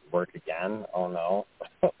doesn't work again, oh no,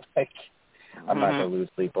 like I'm not gonna lose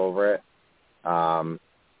sleep over it.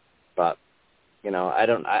 But I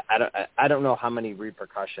don't know how many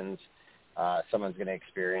repercussions someone's going to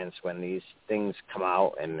experience when these things come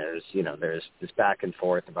out, and there's this back and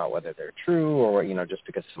forth about whether they're true or just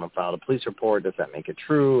because someone filed a police report, does that make it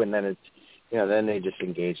true? And then it's then they just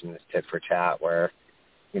engage in this tit for tat where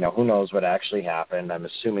who knows what actually happened. I'm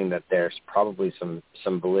assuming that there's probably some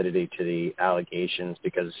validity to the allegations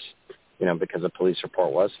because a police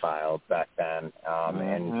report was filed back then,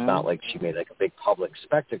 and it's not like she made like a big public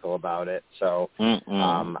spectacle about it. So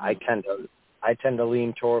I tend to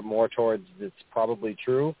lean more towards it's probably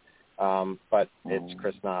true, but it's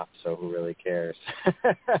Chris Noth, so who really cares?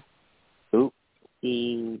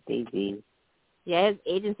 Oopsie daisy. Yeah, his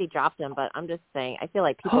agency dropped him, but I'm just saying, I feel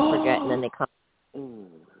like people forget and then they come. Ooh,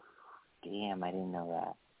 damn, I didn't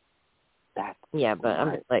know that. Yeah, but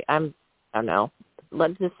I'm just like, I don't know.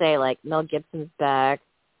 Let's just say, like, Mel Gibson's back.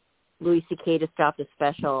 Louis C.K. just dropped a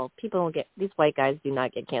special. These white guys do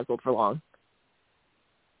not get canceled for long.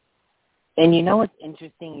 And it's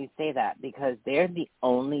interesting you say that because they're the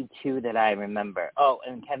only two that I remember. Oh,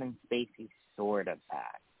 and Kevin Spacey's sort of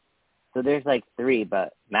back. So there's like three,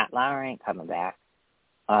 but Matt Lauer ain't coming back.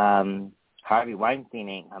 Harvey Weinstein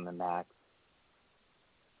ain't coming back.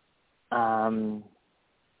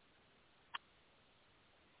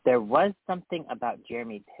 There was something about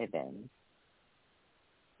Jeremy Piven,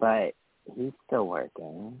 but he's still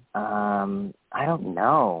working. I don't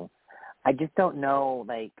know. I just don't know,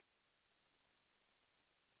 like,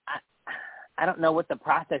 I don't know what the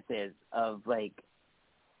process is of, like,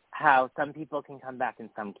 how some people can come back and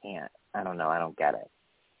some can't. I don't know. I don't get it.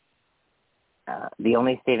 The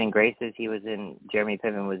only saving grace is Jeremy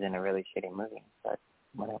Piven was in a really shitty movie, but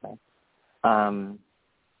whatever.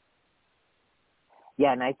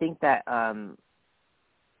 Yeah, and I think that,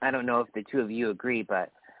 I don't know if the two of you agree,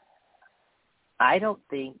 but I don't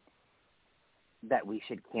think that we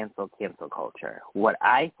should cancel culture. What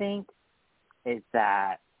I think is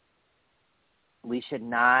that we should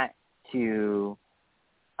not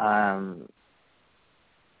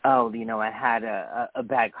I had a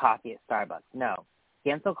bad coffee at Starbucks. No.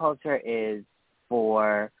 Cancel culture is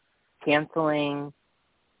for canceling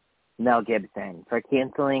Mel Gibson, for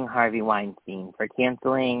canceling Harvey Weinstein, for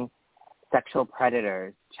canceling sexual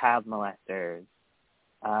predators, child molesters,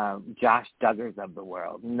 Josh Duggars of the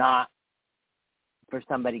world, not for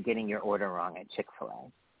somebody getting your order wrong at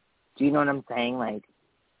Chick-fil-A. Do you know what I'm saying? Like,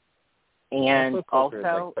 and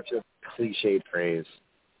also, like such a cliched phrase.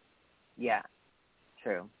 Yeah,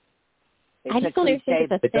 true. I just don't think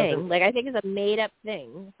it's a thing. Like, I think it's a made-up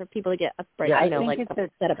thing for people to get upset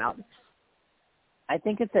about. I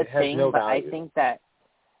think it's a thing, but I think that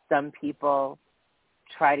some people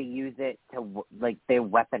try to use it to, like, they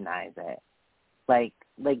weaponize it. Like,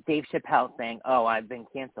 like Dave Chappelle saying, "Oh, I've been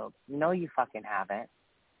canceled." No, you fucking haven't.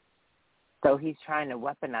 So he's trying to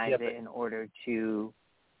weaponize it in order to,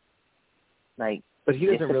 like, but he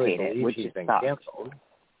doesn't really dissipate believe it, he's been tough. canceled.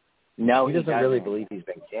 No, he doesn't really believe he's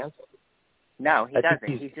been canceled. No, he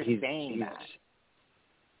doesn't. He's just saying that.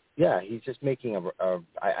 Yeah, he's just making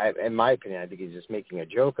in my opinion, I think he's just making a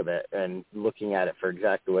joke of it and looking at it for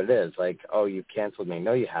exactly what it is. Like, oh, you've canceled me.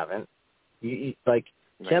 No, you haven't.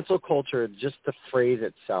 Cancel culture, just the phrase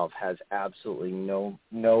itself has absolutely no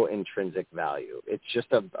intrinsic value. It's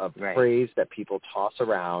just a phrase that people toss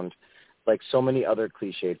around, like so many other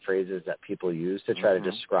cliched phrases that people use to try to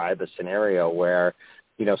describe a scenario where,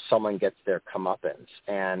 someone gets their comeuppance.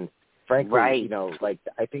 And frankly,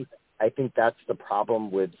 I think that's the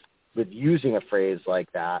problem with using a phrase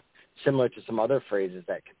like that, similar to some other phrases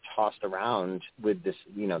that get tossed around with this,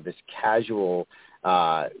 this casual,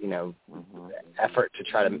 effort to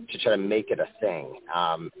try to make it a thing.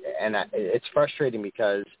 And it's frustrating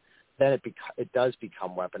because then it does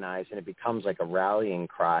become weaponized, and it becomes like a rallying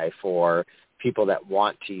cry for people that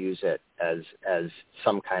want to use it as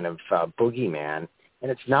some kind of boogeyman, and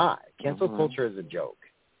it's not. Cancel culture is a joke.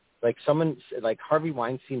 Like someone like Harvey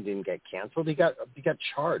Weinstein didn't get canceled; he got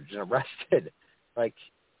charged and arrested. Like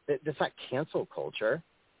that's not cancel culture.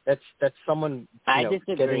 That's someone. I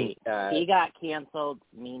disagree. He got canceled,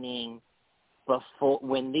 meaning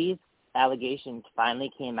when these allegations finally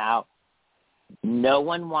came out, no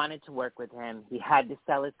one wanted to work with him. He had to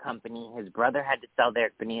sell his company. His brother had to sell their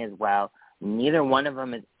company as well. Neither one of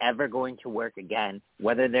them is ever going to work again,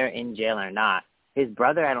 whether they're in jail or not. His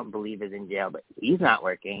brother, I don't believe, is in jail, but he's not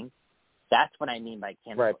working. That's what I mean by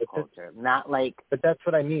cancel culture. Not like. But that's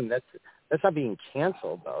what I mean. That's not being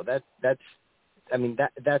canceled, though. Those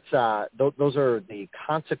are the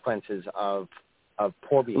consequences of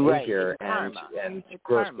poor behavior and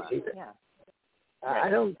gross behavior. Yeah. I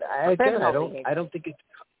don't think it's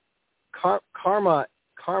karma.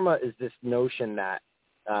 Karma is this notion that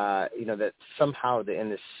that somehow in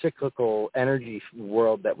this cyclical energy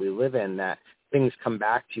world that we live in, that things come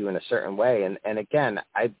back to you in a certain way. And again,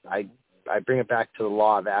 I bring it back to the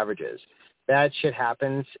law of averages. Bad shit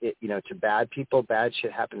happens, to bad people. Bad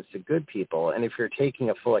shit happens to good people. And if you're taking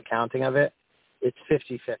a full accounting of it, it's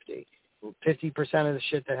 50-50. 50% of the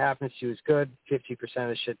shit that happens to you is good. 50% of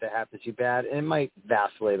the shit that happens to you bad. And it might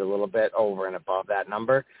vacillate a little bit over and above that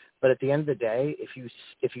number. But at the end of the day, if you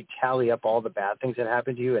tally up all the bad things that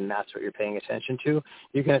happen to you and that's what you're paying attention to,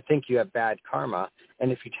 you're going to think you have bad karma.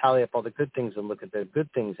 And if you tally up all the good things and look at the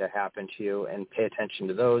good things that happen to you and pay attention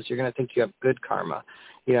to those, you're going to think you have good karma.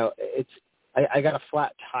 I got a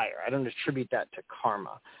flat tire. I don't attribute that to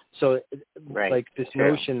karma. So like this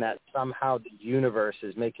notion that somehow the universe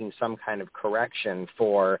is making some kind of correction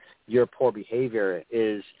for your poor behavior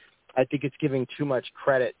is, I think it's giving too much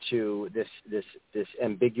credit to this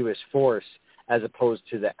ambiguous force as opposed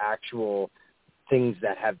to the actual things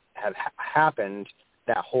that have happened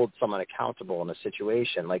that hold someone accountable in a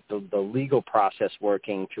situation, like the legal process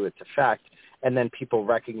working to its effect, and then people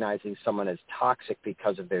recognizing someone as toxic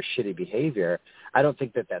because of their shitty behavior. I don't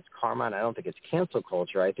think that's karma, and I don't think it's cancel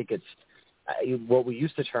culture. I think it's what we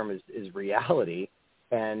used to term is reality.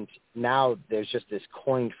 And now there's just this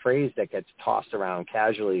coined phrase that gets tossed around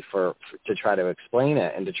casually to try to explain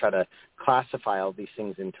it and to try to classify all these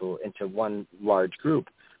things into one large group.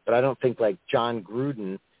 But I don't think like John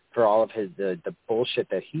Gruden, for all of the bullshit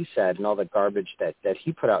that he said and all the garbage that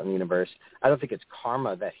he put out in the universe, I don't think it's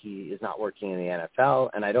karma that he is not working in the NFL,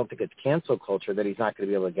 and I don't think it's cancel culture that he's not going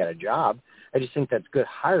to be able to get a job. I just think that's good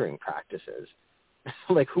hiring practices.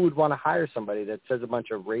 Like, who would want to hire somebody that says a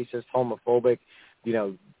bunch of racist, homophobic,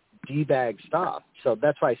 D-bag stuff? So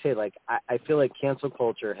that's why I say, like, I feel like cancel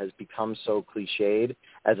culture has become so cliched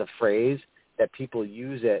as a phrase that people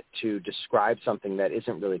use it to describe something that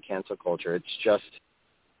isn't really cancel culture. It's just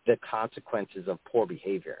the consequences of poor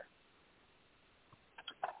behavior.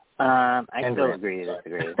 I still agree to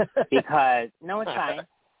disagree. Because, no, it's fine.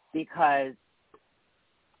 Because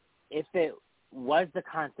if it was the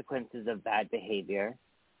consequences of bad behavior,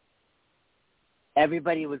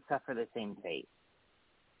 everybody would suffer the same fate.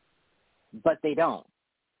 But they don't.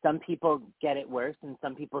 Some people get it worse and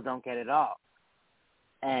some people don't get it all.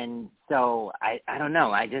 And so I don't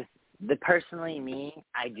know. Personally, me,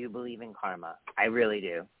 I do believe in karma. I really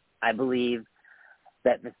do. I believe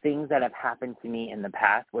that the things that have happened to me in the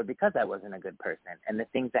past were because I wasn't a good person. And the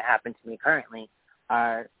things that happen to me currently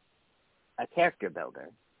are a character builder.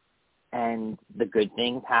 And the good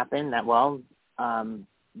things happen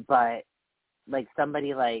but like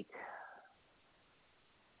somebody like,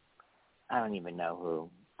 I don't even know who.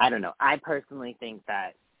 I don't know. I personally think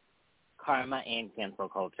that karma and cancel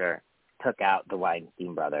culture took out the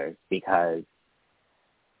Weinstein brothers, because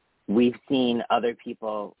we've seen other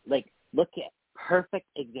people, like, look at perfect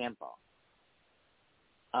example.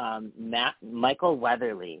 Michael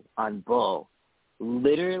Weatherly on Bull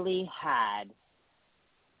literally had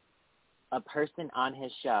a person on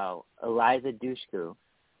his show, Eliza Dushku,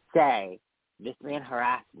 say, "This man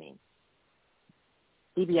harassed me."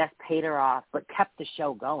 CBS paid her off, but kept the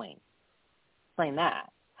show going. Explain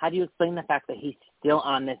that. How do you explain the fact that he's still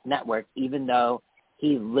on this network, even though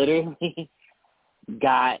he literally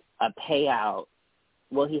got a payout?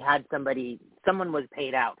 Well, he had someone was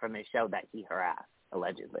paid out from his show that he harassed,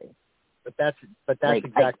 allegedly. But that's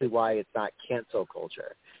exactly why it's not cancel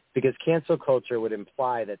culture, because cancel culture would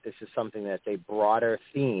imply that this is something that's a broader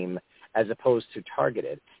theme as opposed to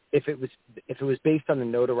targeted. If it was based on the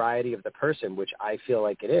notoriety of the person, which I feel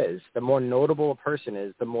like it is, the more notable a person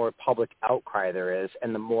is, the more public outcry there is,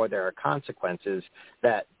 and the more there are consequences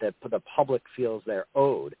that the public feels they're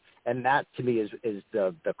owed. And that, to me, is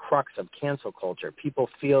the crux of cancel culture. People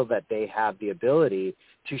feel that they have the ability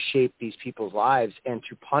to shape these people's lives and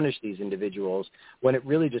to punish these individuals, when it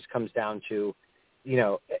really just comes down to,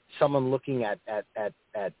 someone looking at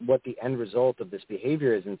what the end result of this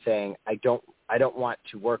behavior is and saying, I don't want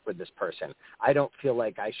to work with this person. I don't feel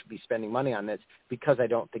like I should be spending money on this, because I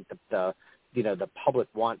don't think the public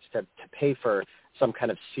wants to pay for some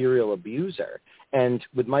kind of serial abuser. And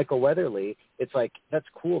with Michael Weatherly, it's like, that's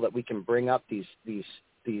cool that we can bring up these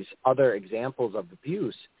other examples of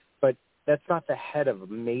abuse, but that's not the head of a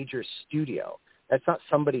major studio. That's not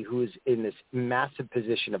somebody who's in this massive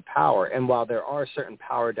position of power. And while there are certain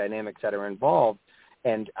power dynamics that are involved,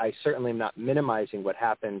 and I certainly am not minimizing what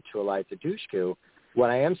happened to Eliza Dushku, what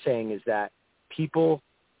I am saying is that people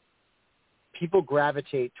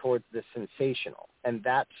gravitate towards the sensational, and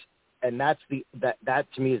that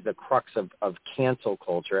to me is the crux of cancel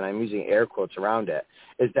culture, and I'm using air quotes around it,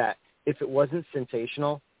 is that if it wasn't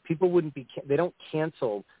sensational, people they don't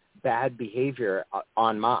cancel bad behavior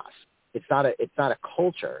en masse. It's not a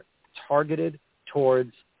culture targeted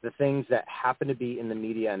towards the things that happen to be in the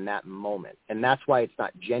media in that moment. And that's why it's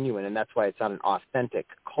not genuine, and that's why it's not an authentic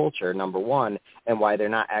culture, number one, and why they're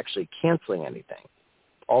not actually canceling anything.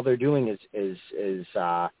 All they're doing is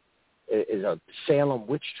a Salem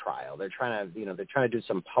witch trial. They're trying to do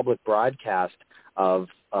some public broadcast of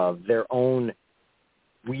their own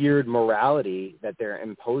weird morality that they're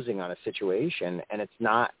imposing on a situation, and it's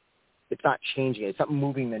not changing. It's not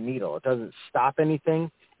moving the needle. It doesn't stop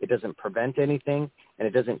anything. It doesn't prevent anything, and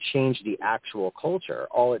it doesn't change the actual culture.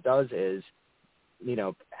 All it does is,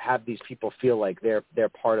 have these people feel like they're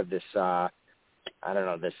part of this,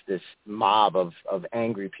 this mob of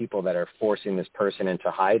angry people that are forcing this person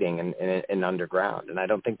into hiding and underground. And I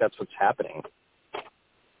don't think that's what's happening.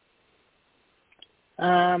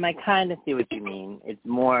 I kind of see what you mean. It's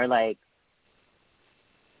more like,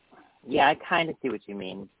 yeah, I kind of see what you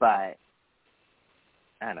mean, but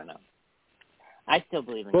I don't know. I still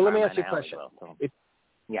believe in karma. Well, let me ask you a question.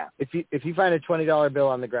 If you find a $20 bill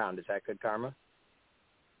on the ground, is that good karma?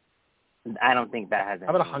 I don't think that has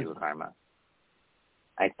anything to do with karma.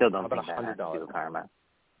 I still don't think that has to do with karma.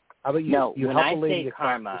 How about you? No, you when help I a lady say across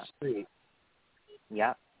karma, the street.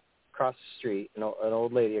 Yeah. Across the street, an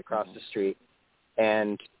old lady across the street,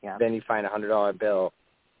 and then you find a $100 bill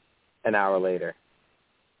an hour later.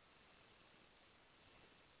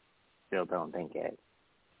 Still don't think it.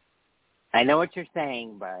 I know what you're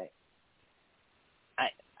saying, but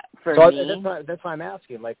that's why I'm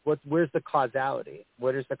asking. Like, where's the causality?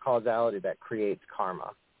 What is the causality that creates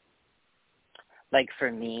karma? Like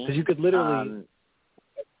for me, because you could literally.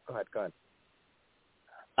 Go ahead.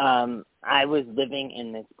 I was living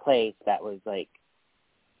in this place that was like,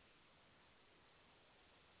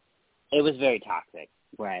 it was very toxic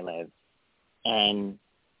where I lived, and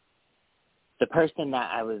the person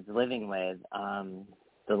that I was living with,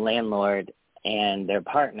 the landlord and their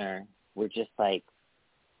partner were just like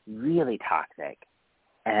really toxic.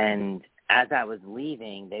 And as I was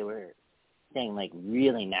leaving, they were saying like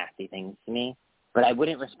really nasty things to me, but I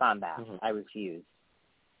wouldn't respond back. Mm-hmm. I refused.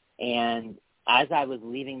 And as I was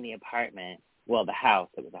leaving the apartment, well, the house,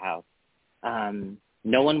 it was a house,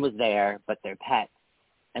 no one was there but their pets.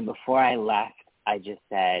 And before I left, I just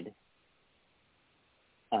said,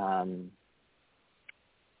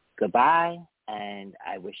 goodbye, and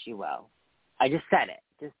I wish you well. I just said it.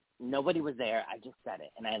 Just nobody was there. I just said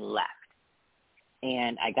it, and I left.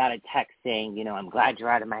 And I got a text saying, I'm glad you're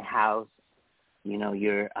out of my house.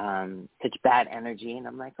 You're such bad energy. And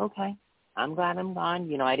I'm like, okay, I'm glad I'm gone.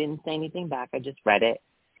 I didn't say anything back. I just read it.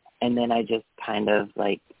 And then I just kind of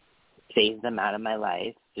like phased them out of my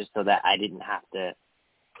life. just so that I didn't have to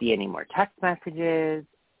see any more text messages.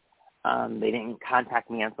 They didn't contact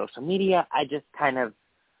me on social media. I just kind of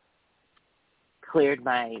cleared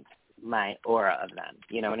my aura of them.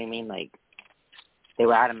 You know what I mean? Like, they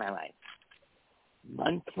were out of my life.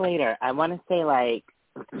 Months later, I want to say like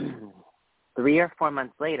 3 or 4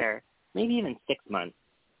 months later, maybe even 6 months,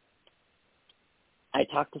 I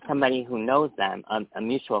talked to somebody who knows them, a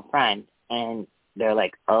mutual friend, and they're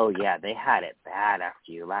like, oh, yeah, they had it bad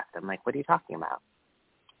after you left. I'm like, what are you talking about?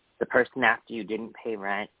 The person after you didn't pay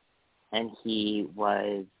rent, and he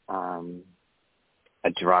was a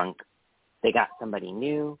drunk. They got somebody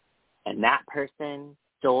new, and that person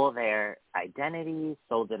stole their identity,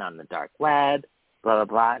 sold it on the dark web, blah, blah,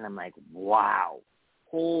 blah. And I'm like, wow,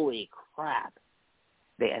 holy crap.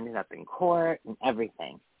 They ended up in court and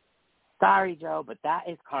everything. Sorry, Joe, but that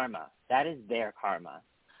is karma. That is their karma.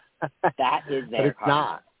 That is their but it's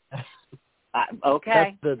karma. Not.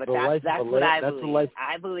 Okay, that's but that's what I believe.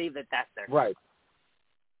 I believe that that's their karma. Right.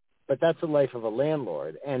 But that's the life of a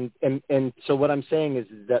landlord. And so what I'm saying is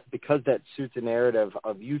that because that suits a narrative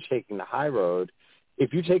of you taking the high road,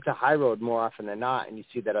 if you take the high road more often than not and you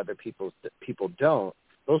see that other people don't,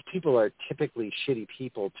 those people are typically shitty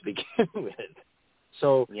people to begin with.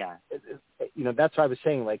 So, yeah, that's why I was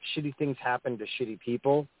saying, like, shitty things happen to shitty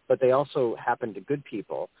people, but they also happen to good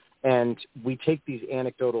people. And we take these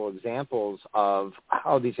anecdotal examples of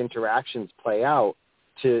how these interactions play out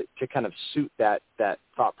to kind of suit that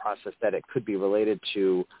thought process that it could be related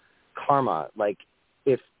to karma. Like,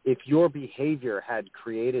 if your behavior had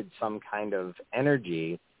created some kind of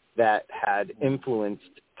energy that had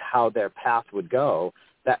influenced how their path would go,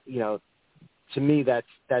 that, to me,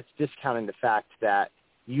 that's discounting the fact that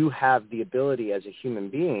you have the ability as a human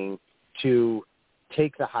being to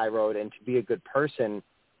take the high road and to be a good person,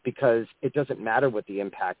 because it doesn't matter what the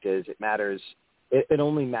impact is. It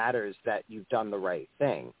only matters that you've done the right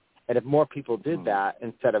thing. And if more people did that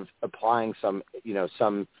instead of applying some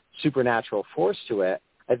supernatural force to it,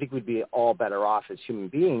 I think we'd be all better off as human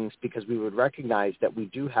beings, because we would recognize that we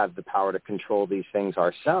do have the power to control these things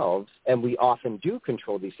ourselves, and we often do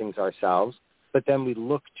control these things ourselves, but then we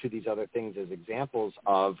look to these other things as examples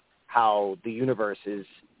of how the universe is,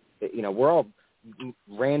 we're all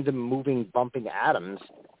random moving, bumping atoms,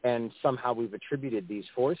 and somehow we've attributed these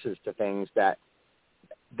forces to things that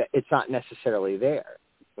it's not necessarily there.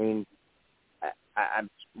 I mean,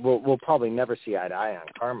 we'll probably never see eye to eye on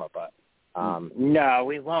karma, but no,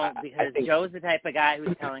 we won't, because Joe's the type of guy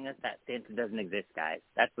who's telling us that Santa doesn't exist, guys.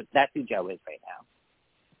 That's who Joe is right now.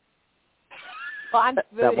 Well, I'm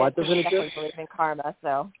Buddhist, that what doesn't I definitely believe in karma,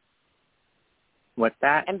 so. What's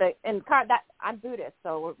that? I'm Buddhist,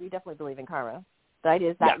 so we definitely believe in karma. The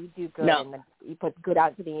idea is that you do good and then you put good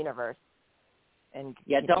out to the universe. And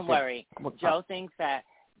don't worry. Joe thinks that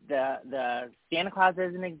the Santa Claus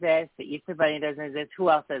doesn't exist, the Easter Bunny doesn't exist. Who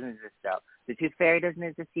else doesn't exist, though? The Tooth Fairy doesn't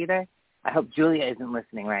exist either? I hope Julia isn't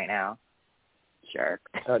listening right now. Jerk.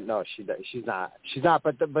 No, she's not. She's not.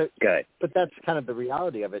 But good. But that's kind of the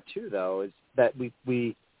reality of it too, though, is that we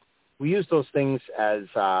use those things as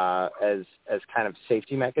kind of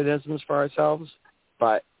safety mechanisms for ourselves.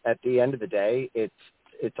 But at the end of the day,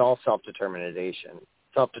 it's all self-determination,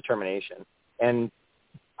 and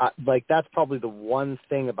like that's probably the one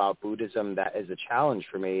thing about Buddhism that is a challenge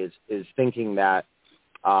for me is thinking that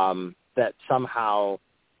that somehow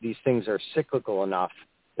these things are cyclical enough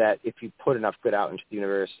that if you put enough good out into the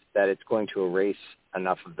universe, that it's going to erase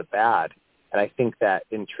enough of the bad. And I think that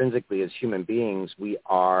intrinsically as human beings, we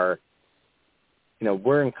are,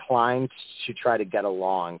 we're inclined to try to get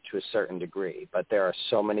along to a certain degree, but there are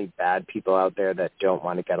so many bad people out there that don't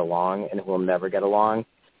want to get along and will never get along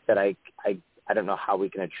that I don't know how we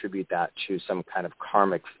can attribute that to some kind of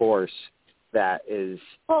karmic force that is.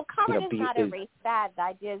 Well, karma does not erase bad. The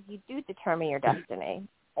idea is you do determine your destiny,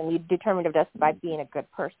 and you determine your destiny by being a good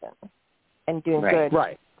person and doing good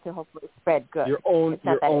to hopefully spread good. Your own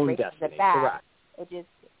destiny. The bad. Correct. It just,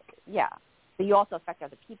 but you also affect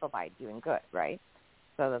other people by doing good, right?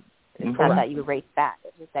 So it's not that you erase that.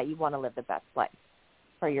 It's just that you want to live the best life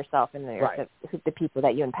for yourself and the people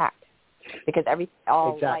that you impact, because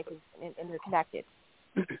life is interconnected.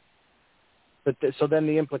 But so then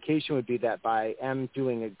the implication would be that by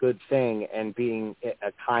doing a good thing and being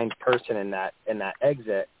a kind person in that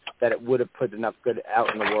exit, that it would have put enough good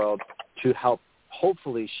out in the world to help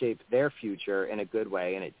hopefully shape their future in a good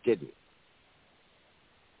way, and it didn't.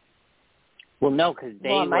 Well, no, because they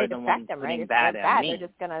were the ones putting bad at me. They're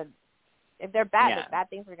just gonna, if they're bad, bad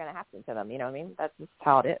things are gonna happen to them. You know what I mean? That's just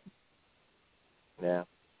how it is. Yeah,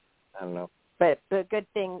 I don't know. But the good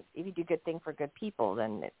thing, if you do good thing for good people,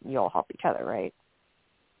 then you'll help each other, right?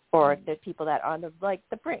 Or if there's people that are on the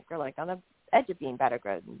brink or on the edge of being better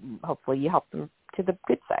good, hopefully you help them to the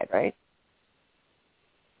good side, right?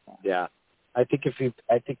 Yeah. I think if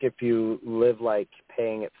you live like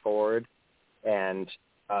paying it forward and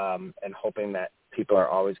hoping that people are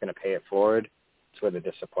always going to pay it forward, it's where the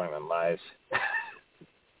disappointment lies.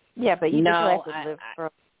 Yeah, but you just have to live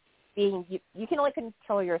for being. You can only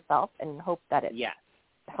control yourself and hope that it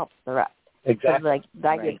helps the rest. Exactly. So, the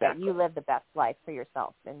idea is that you live the best life for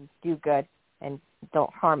yourself and do good and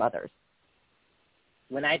don't harm others.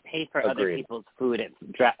 When I pay for other people's food at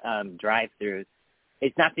drive-thrus,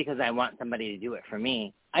 it's not because I want somebody to do it for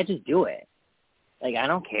me. I just do it. Like, I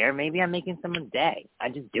don't care. Maybe I'm making someone's day. I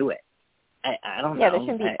just do it. I don't know. Yeah, there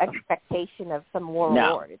shouldn't be expectation of some more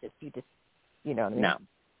reward. You know what I mean? No.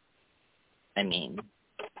 I mean,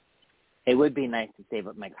 it would be nice to save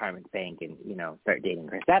up my karmic bank and, start dating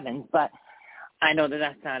Chris Evans, but I know that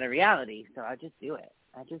that's not a reality, so I'll just do it.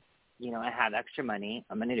 I just, I have extra money.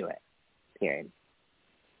 I'm going to do it. Period.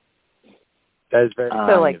 That is very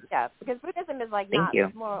because Buddhism is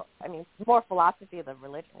more philosophy of the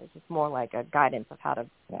religion. It's just more like a guidance of how to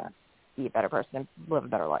be a better person and live a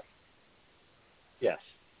better life. Yes.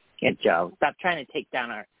 Yeah, Joe, stop trying to take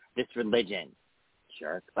down this religion,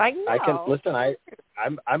 jerk. I know. I can listen.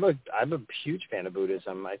 I'm a huge fan of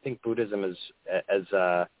Buddhism. I think Buddhism is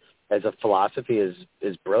as a philosophy is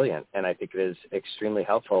brilliant, and I think it is extremely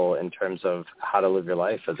helpful in terms of how to live your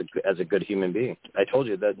life as a good human being. I told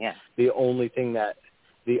you that the only thing that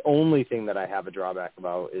I have a drawback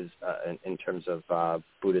about is in terms of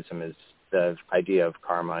Buddhism is the idea of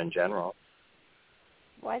karma in general.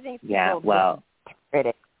 Well, I think people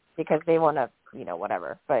critics because they want to,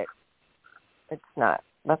 whatever, but it's not.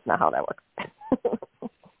 That's not how that works.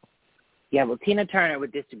 Yeah, well, Tina Turner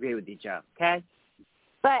would disagree with you, Joe. Okay.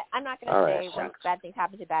 But I'm not going to say when bad things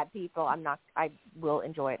happen to bad people, I will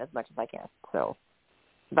enjoy it as much as I can. So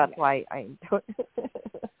that's why I enjoy it.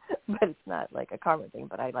 But it's not like a karma thing,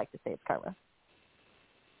 but I like to say it's karma.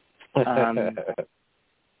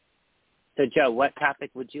 So, Joe, what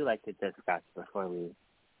topic would you like to discuss before we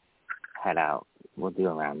head out? We'll do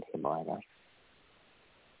a round table, I guess.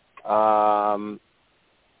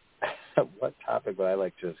 What topic would I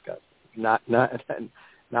like to discuss? Not nothing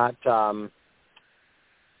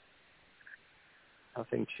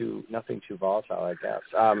too volatile, I guess.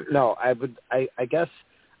 No, I guess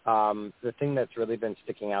the thing that's really been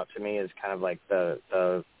sticking out to me is kind of like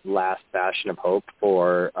the last bastion of hope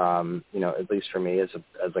for at least for me as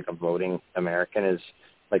like a voting American is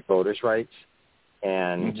like voters' rights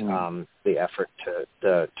and the effort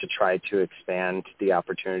to try to expand the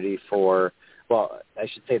opportunity for, well, I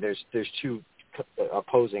should say there's two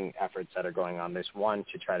opposing efforts that are going on. There's one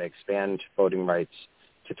to try to expand voting rights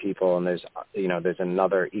to people, and there's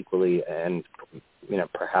another equally and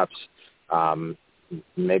perhaps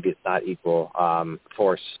maybe it's not equal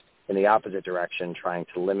force in the opposite direction, trying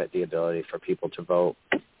to limit the ability for people to vote.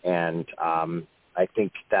 And I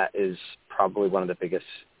think that is probably one of the biggest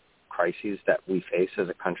crises that we face as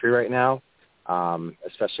a country right now,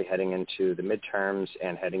 especially heading into the midterms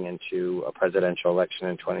and heading into a presidential election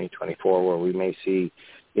in 2024, where we may see,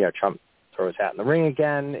 Trump throw his hat in the ring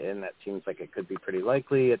again, and that seems like it could be pretty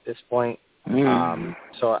likely at this point.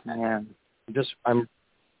 So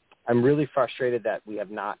I'm really frustrated that we have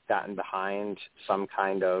not gotten behind some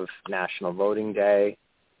kind of national voting day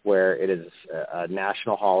where it is a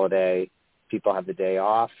national holiday. People have the day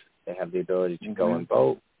off. They have the ability to go and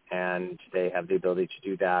vote, and they have the ability to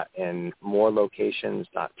do that in more locations,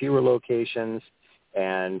 not fewer locations,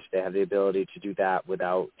 and they have the ability to do that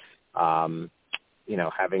without having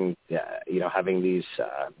these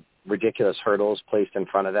ridiculous hurdles placed in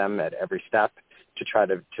front of them at every step to try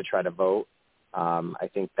to vote. I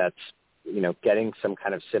think that's, getting some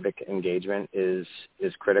kind of civic engagement is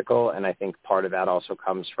critical. And I think part of that also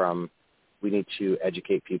comes from, we need to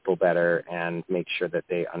educate people better and make sure that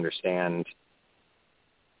they understand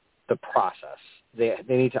the process. They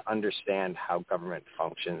need to understand how government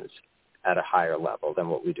functions at a higher level than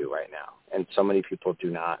what we do right now. And so many people do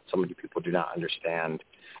not understand.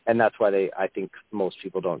 And that's why I think most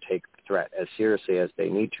people don't take the threat as seriously as they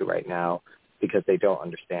need to right now, because they don't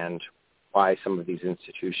understand why some of these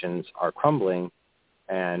institutions are crumbling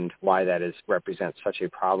and why that represents such a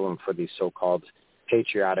problem for these so-called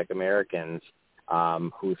patriotic Americans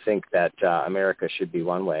who think that America should be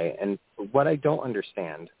one way. And what I don't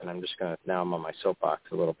understand, and now I'm on my soapbox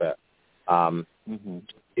a little bit,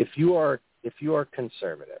 if you are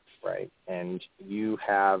conservative, right, and you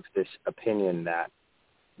have this opinion that,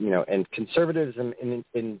 and conservatism in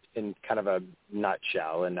kind of a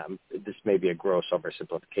nutshell, and this may be a gross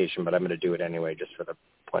oversimplification, but I'm going to do it anyway just for the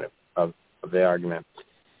point of the argument.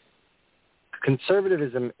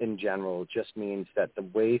 Conservatism in general just means that the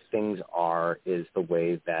way things are is the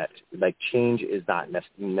way that, like, change is not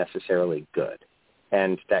necessarily good,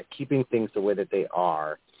 and that keeping things the way that they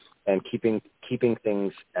are and keeping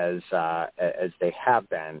things as they have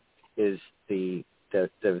been is in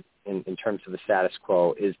terms of the status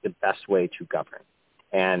quo is the best way to govern.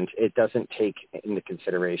 And it doesn't take into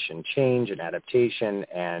consideration change and adaptation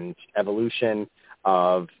and evolution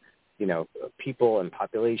of, you know, people and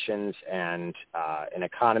populations and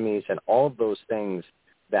economies and all of those things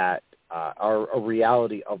that are a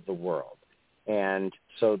reality of the world. And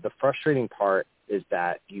so the frustrating part is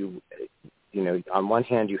that you know, on one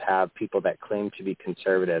hand you have people that claim to be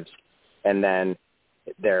conservatives, and then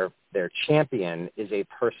their champion is a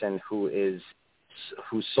person whose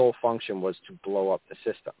sole function was to blow up the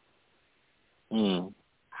system.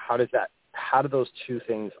 How do those two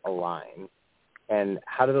things align? And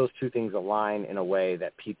how do those two things align in a way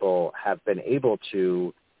that people have been able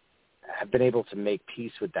to make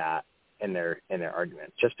peace with that in their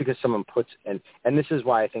argument? Just because someone puts and this is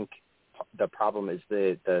why I think the problem is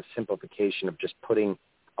the simplification of just putting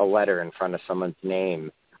a letter in front of someone's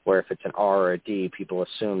name, where if it's an R or a D, people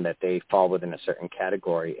assume that they fall within a certain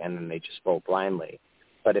category and then they just vote blindly.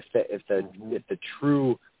 But if the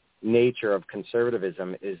true nature of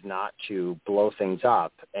conservatism is not to blow things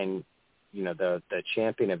up, and you know the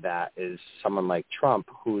champion of that is someone like Trump,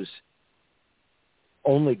 whose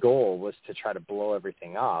only goal was to try to blow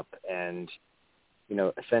everything up and, you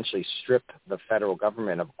know, essentially strip the federal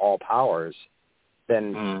government of all powers,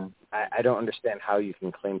 then I don't understand how you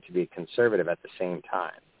can claim to be a conservative at the same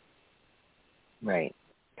time. Right.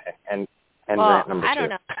 Okay. And well, rant number 2. I don't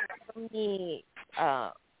know. For me,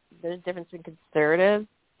 there's a difference between conservative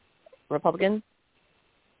Republicans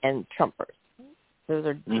and Trumpers. Those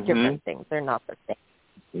are different things. They're not the same.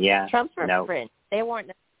 Yeah. Trump's were fringe. They weren't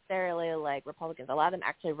necessarily like Republicans. A lot of them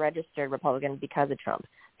actually registered Republican because of Trump.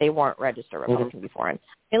 They weren't registered Republicans before him.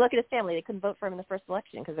 I mean, look at his family. They couldn't vote for him in the first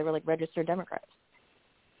election because they were like registered Democrats.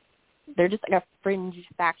 They're just like a fringe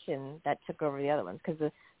faction that took over the other ones because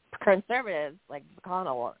the conservatives, like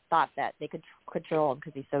McConnell, thought that they could control him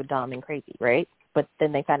because he's so dumb and crazy, right? But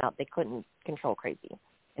then they found out they couldn't control crazy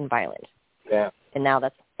and violent. Yeah. And now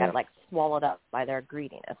that's got like swallowed up by their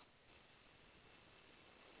greediness.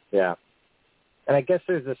 Yeah. And I guess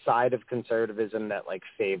there's a side of conservatism that like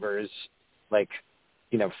favors, like,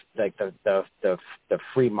 you know, like the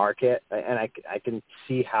free market, and I can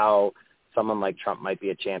see how someone like Trump might be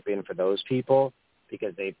a champion for those people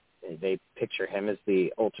because they picture him as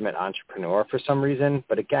the ultimate entrepreneur for some reason.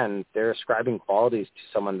 But again, they're ascribing qualities to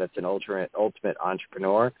someone that's an ultimate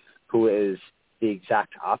entrepreneur who is the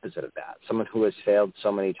exact opposite of that. Someone who has failed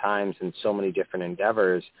so many times in so many different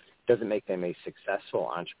endeavors doesn't make them a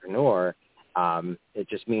successful entrepreneur. It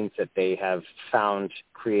just means that they have found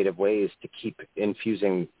creative ways to keep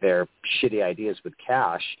infusing their shitty ideas with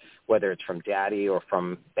cash, whether it's from daddy or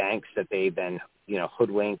from banks that they then, you know,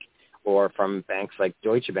 hoodwink, or from banks like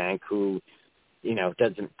Deutsche Bank, who, you know,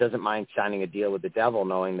 doesn't mind signing a deal with the devil,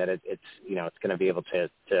 knowing that it's you know, it's going to be able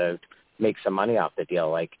to make some money off the deal.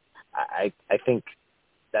 Like, I think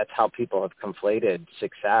that's how people have conflated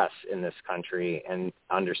success in this country and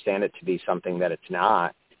understand it to be something that it's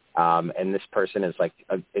not. And this person is like,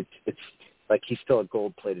 it's like he's still a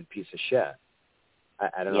gold-plated piece of shit.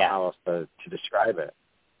 I don't know how else to describe it.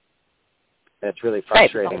 And it's really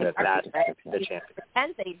frustrating that that's the champion. He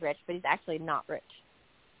pretends that he's rich, but he's actually not rich.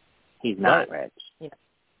 He's not rich. You know?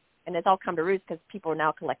 And it's all come to roost because people are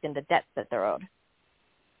now collecting the debts that they're owed.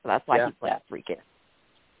 So that's why he's like freaking.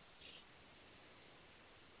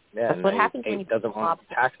 Yeah, that's what happens when you doesn't want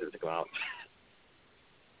taxes to go out.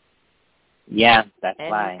 Yeah, that's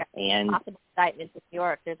why. And possible indictments in New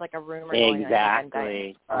York. There's like a rumor.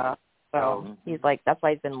 Exactly. So he's like, that's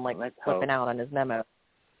why he's been like flipping out on his memo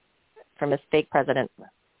from his fake president's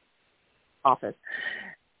office.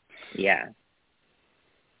 Yeah.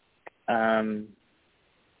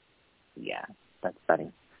 Yeah, that's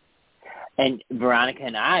funny. And Veronica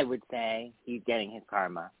and I would say he's getting his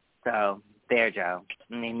karma. So there, Joe.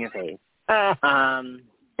 Name your face.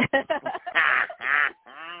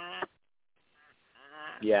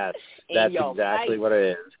 Yes, that's exactly what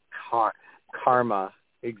it is. Karma,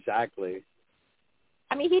 exactly.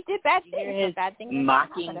 I mean, he did bad things. His bad things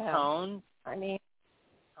mocking tone. I mean,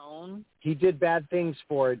 he did bad things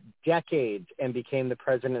for decades and became the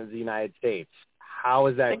president of the United States. How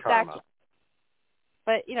is that karma?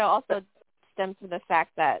 But, you know, also stems from the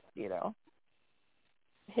fact that, you know,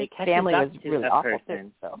 his family was really awful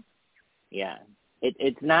too. So. Yeah.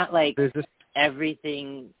 It's not like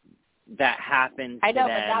everything that happens I know,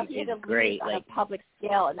 to but now them he's is great. on like a public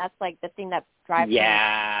scale, and that's like the thing that drives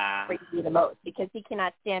him crazy the most, because he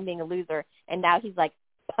cannot stand being a loser, and now he's like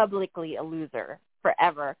publicly a loser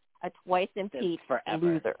forever, a twice impeached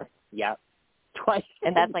loser. Yep. Twice.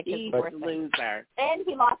 And that's like his worst loser. And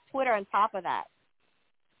he lost Twitter on top of that.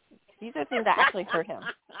 These are things that actually hurt him.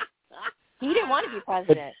 He didn't want to be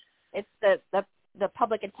president. It's the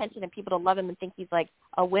public attention and people to love him and think he's like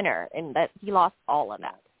a winner, and that he lost all of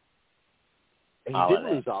that. He did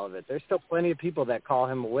lose all of it. There's still plenty of people that call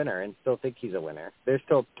him a winner and still think he's a winner. There's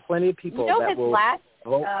still plenty of people that will last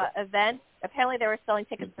event, apparently they were selling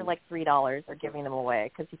tickets for like $3 or giving them away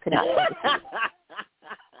because he could not.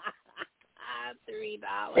 $3.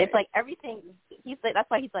 It's like everything. He's like, that's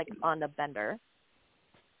why he's like on the bender.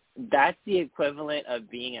 That's the equivalent of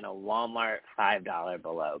being in a Walmart $5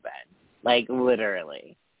 below bin. Like,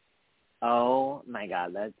 literally. Oh, my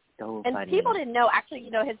God, that's so funny. And people didn't know, actually,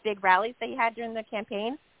 his big rallies that he had during the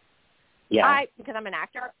campaign. Yeah. Because I'm an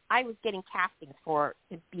actor, I was getting castings to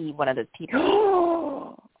be one of those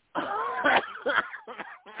people.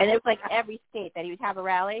 And it was like every state that he would have a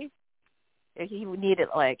rally, he needed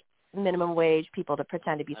like minimum wage people to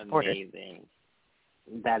pretend to be supporters. Amazing.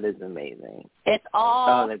 That is amazing. It's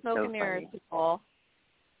all smoke and mirrors, people.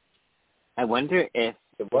 I wonder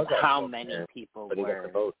how many people were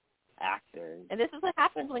actors. And this is what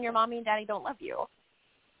happens when your mommy and daddy don't love you.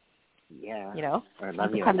 Yeah. Or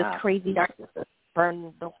love you become this crazy narcissist,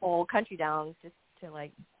 burn the whole country down just to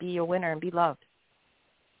like be a winner and be loved.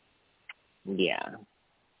 Yeah.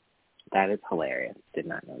 That is hilarious. Did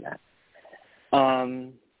not know that.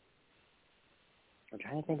 I'm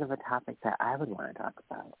trying to think of a topic that I would want to talk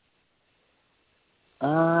about.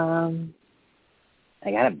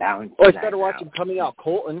 I got to balance. I started watching Coming Out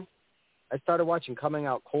Colton.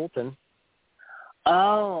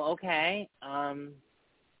 Oh, okay. Forgot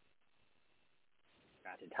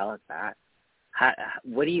to tell us that.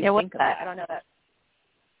 What do you think of that? I don't know that.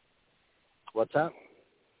 What's that?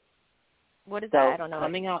 What is that? I don't know.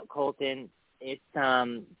 Coming Out Colton, it's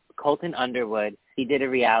Colton Underwood. He did a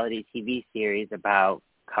reality TV series about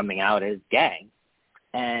coming out as gay.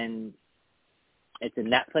 And it's a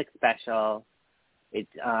Netflix special.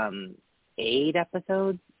 It's 8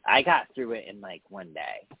 episodes. I got through it in like one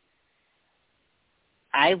day.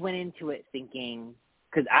 I went into it thinking,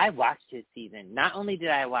 because I watched his season. Not only did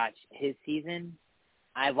I watch his season,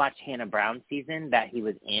 I watched Hannah Brown's season that he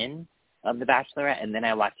was in of The Bachelorette, and then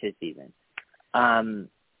I watched his season.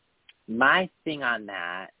 My thing on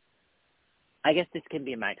that, I guess this can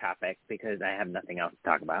be my topic because I have nothing else to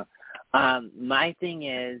talk about. My thing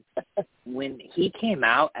is, when he came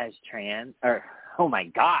out as trans,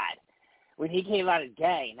 when he came out as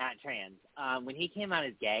gay, not trans, when he came out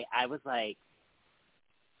as gay, I was like,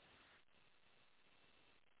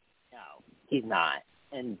 no, he's not.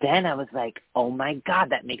 And then I was like, oh my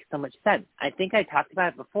God, that makes so much sense. I think I talked about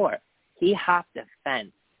it before. He hopped a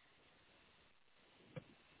fence,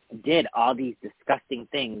 did all these disgusting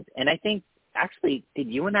things. And I think, actually, did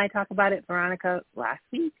you and I talk about it, Veronica, last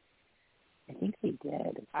week? I think we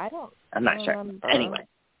did. I'm not sure. Anyway.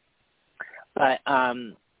 But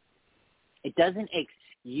it doesn't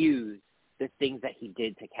excuse the things that he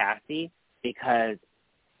did to Cassie because,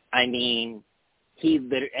 I mean, he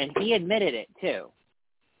admitted it, too.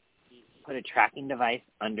 He put a tracking device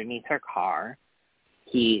underneath her car.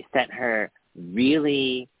 He sent her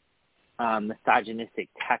really misogynistic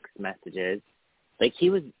text messages. Like, he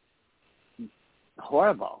was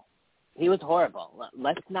horrible. He was horrible.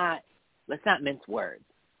 Let's not mince words.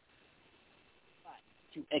 But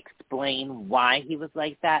to explain why he was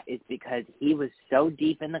like that is because he was so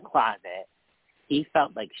deep in the closet, he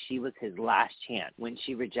felt like she was his last chance when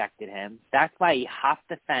she rejected him. That's why he hopped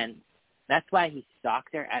the fence. That's why he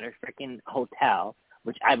stalked her at her freaking hotel,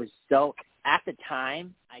 which I was so, at the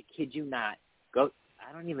time, I kid you not,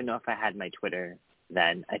 I don't even know if I had my Twitter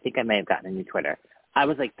then. I think I may have gotten a new Twitter. I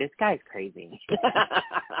was like, this guy's crazy.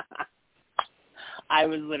 I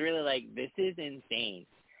was literally like, this is insane.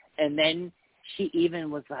 And then she even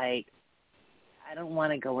was like, I don't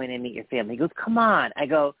want to go in and meet your family. He goes, come on. I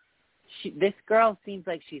go, this girl seems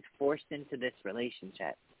like she's forced into this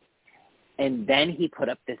relationship. And then he put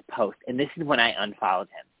up this post, and this is when I unfollowed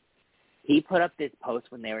him. He put up this post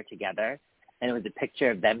when they were together, and it was a picture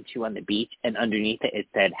of them two on the beach, and underneath it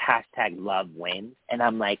said, #LoveWins. And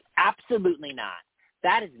I'm like, absolutely not.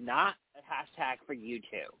 That is not a hashtag for you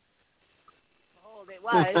two. Oh, it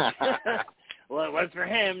was. Well, it was for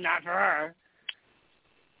him, not for her.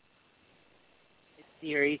 This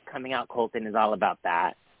series, Coming Out Colton, is all about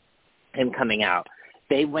that. Him coming out.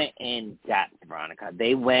 They went in depth, Veronica.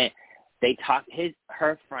 They went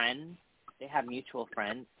her friends, they have mutual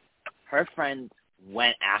friends. Her friends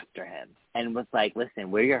went after him and was like,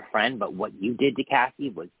 listen, we're your friend, but what you did to Cassie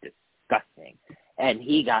was disgusting. And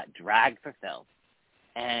he got dragged for filth.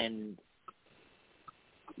 And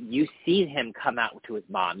you see him come out to his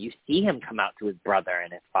mom. You see him come out to his brother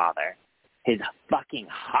and his father. His fucking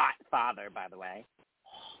hot father, by the way.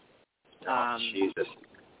 Jesus.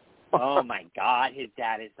 Oh, my God. His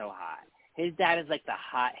dad is so hot. His dad is like the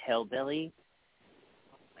hot hillbilly.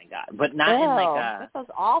 Oh, my God. But not in like a... That sounds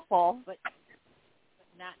awful. But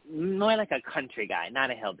not more like a country guy, not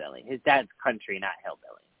a hillbilly. His dad's country, not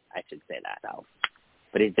hillbilly. I should say that, though.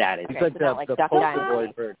 But his dad is... He's like the poster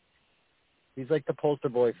boy for... He's like the poster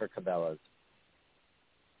boy for Cabela's.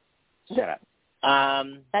 Shut up.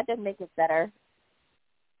 That doesn't make it better.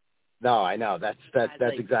 No, I know. That's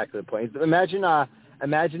like, exactly the point.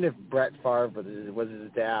 Imagine if Brett Favre was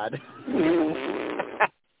his dad. You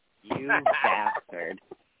bastard.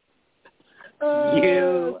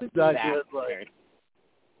 You bastard.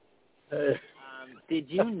 Did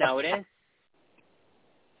you notice?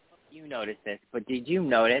 You noticed this, but did you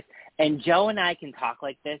notice? And Joe and I can talk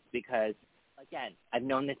like this because, again, I've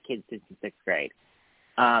known this kid since the 6th grade.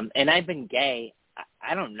 And I've been gay,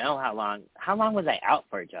 I don't know how long. How long was I out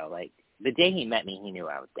for, Joe? Like, the day he met me, he knew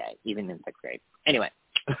I was gay, even in 6th grade. Anyway.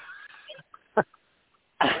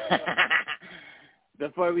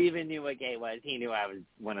 Before we even knew what gay was, he knew I was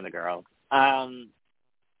one of the girls.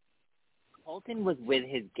 Colton was with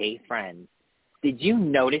his gay friends. Did you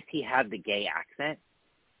notice he had the gay accent?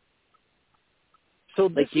 So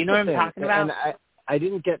like, you know what I'm talking about? And I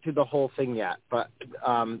didn't get to the whole thing yet, but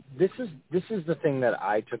this is the thing that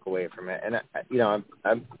I took away from it, and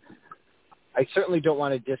I certainly don't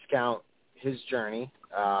want to discount his journey.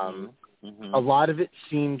 A lot of it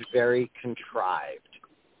seemed very contrived,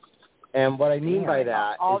 and what I mean by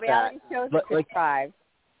that all is reality that shows are contrived.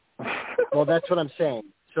 Well, that's what I'm saying.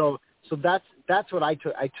 So that's what I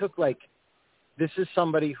took. I took like, this is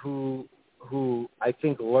somebody who I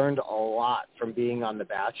think learned a lot from being on The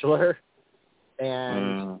Bachelor,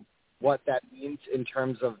 and what that means in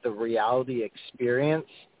terms of the reality experience,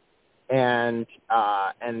 and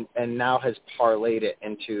now has parlayed it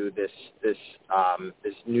into this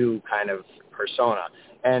new kind of persona.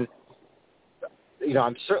 And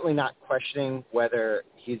I'm certainly not questioning whether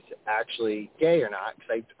he's actually gay or not,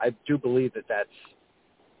 because I do believe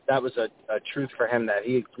that was a truth for him, that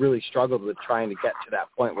he really struggled with trying to get to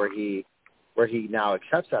that point where he now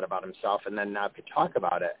accepts that about himself and then now could talk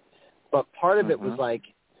about it. But part of it was like,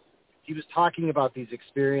 he was talking about these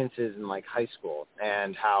experiences in like high school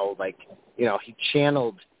and how he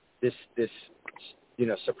channeled this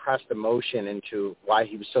suppressed emotion into why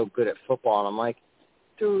he was so good at football. And I'm like,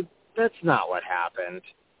 dude, that's not what happened.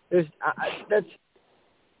 That's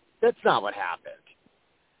not what happened.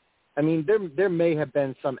 I mean, there may have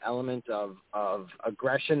been some element of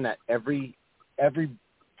aggression that every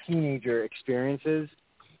teenager experiences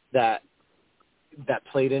that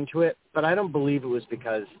played into it, but I don't believe it was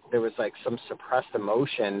because there was like some suppressed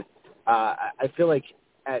emotion. I feel like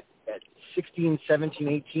at 16, 17,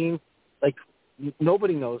 18, like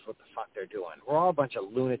nobody knows what the fuck they're doing. We're all a bunch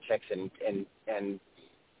of lunatics and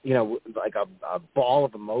like a ball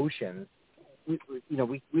of emotion. We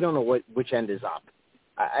don't know which end is up.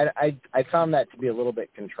 I found that to be a little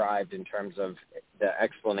bit contrived in terms of the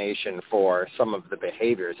explanation for some of the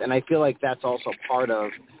behaviors, and I feel like that's also part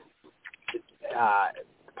of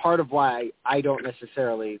why I don't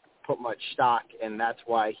necessarily put much stock, and that's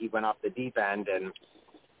why he went off the deep end and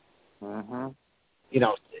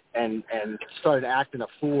and started acting a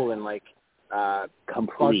fool and like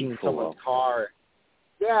plugging someone's car.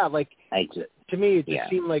 Yeah, like to me it just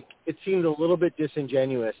seemed a little bit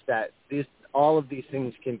disingenuous that all of these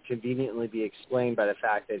things can conveniently be explained by the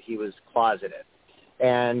fact that he was closeted.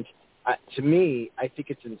 And to me, I think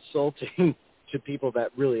it's insulting to people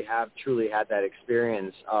that really have truly had that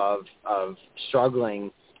experience of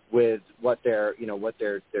struggling with what their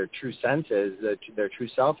true sense is, their true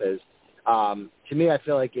self is. To me, I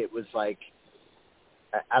feel like it was like,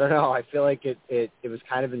 I don't know, I feel like it was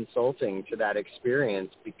kind of insulting to that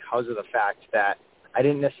experience because of the fact that I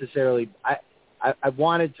didn't necessarily, I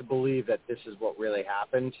wanted to believe that this is what really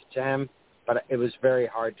happened to him, but it was very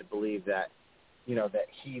hard to believe that, that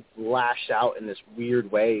he lashed out in this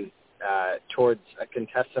weird way towards a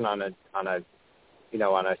contestant on a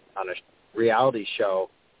reality show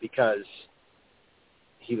because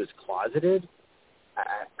he was closeted.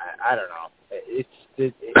 I don't know. It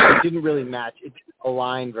didn't really match. It didn't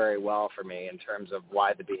align very well for me in terms of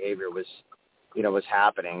why the behavior was was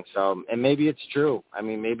happening. So, and maybe it's true. I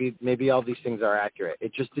mean, maybe all these things are accurate.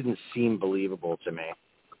 It just didn't seem believable to me.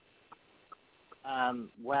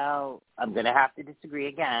 Well, I'm going to have to disagree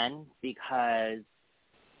again because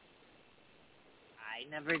I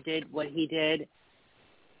never did what he did.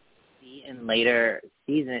 See, in later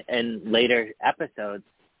episodes,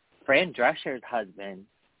 Fran Drescher's husband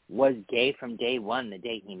was gay from day one, the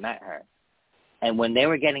day he met her. And when they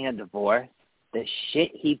were getting a divorce, the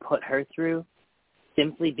shit he put her through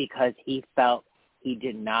simply because he felt he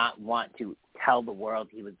did not want to tell the world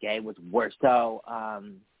he was gay was worse. So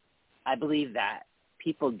I believe that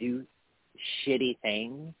people do shitty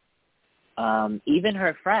things. Even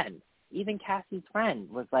her friend, even Cassie's friend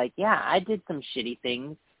was like, yeah, I did some shitty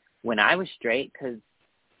things when I was straight because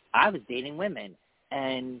I was dating women.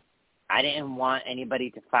 And I didn't want anybody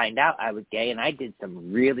to find out I was gay, and I did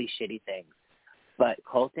some really shitty things. But,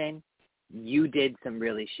 Colton, you did some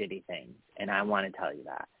really shitty things, and I want to tell you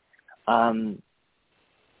that.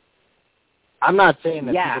 I'm not saying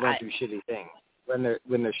that people don't do shitty things when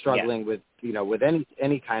they're struggling with, with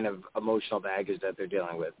any kind of emotional baggage that they're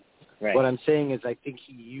dealing with. Right. What I'm saying is I think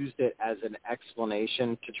he used it as an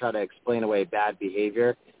explanation to try to explain away bad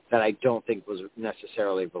behavior that I don't think was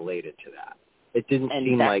necessarily related to that. It didn't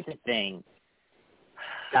seem like the thing.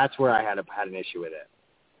 That's where I had an issue with it.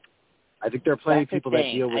 I think there are plenty of people that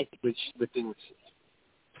deal with things.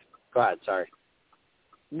 Go ahead, sorry.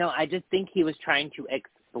 No, I just think he was trying to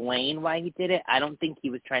explain why he did it. I don't think he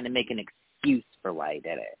was trying to make an excuse for why he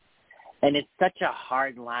did it. And it's such a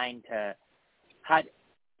hard line to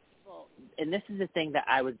and this is the thing that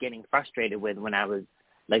I was getting frustrated with when I was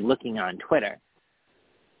looking on Twitter.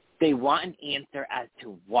 They want an answer as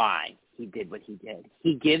to why he did what he did.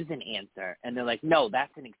 He gives an answer, and they're like, no,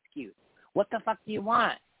 that's an excuse. What the fuck do you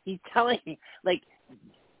want? He's telling me,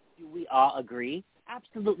 do we all agree?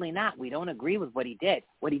 Absolutely not. We don't agree with what he did.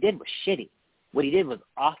 What he did was shitty. What he did was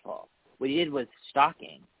awful. What he did was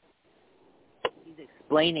stalking. He's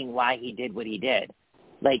explaining why he did what he did.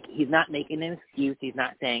 He's not making an excuse. He's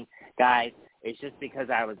not saying, guys, it's just because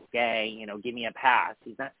I was gay, give me a pass.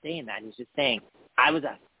 He's not saying that. He's just saying, I was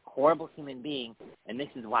a horrible human being, and this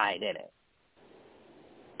is why I did it.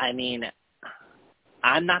 I mean,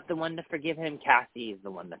 I'm not the one to forgive him. Cassie is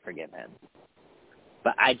the one to forgive him.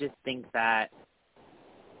 But I just think that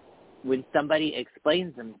when somebody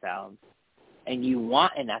explains themselves and you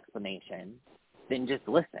want an explanation, then just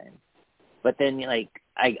listen. But then,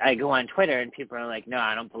 I go on Twitter and people are like, no,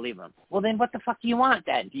 I don't believe him. Well, then what the fuck do you want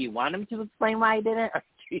then? Do you want him to explain why he did it or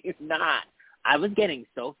do you not? I was getting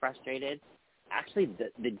so frustrated. Actually,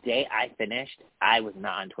 the day I finished, I was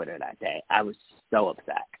not on Twitter that day. I was so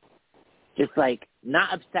upset. Just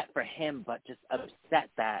not upset for him, but just upset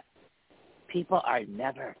that people are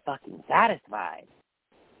never fucking satisfied.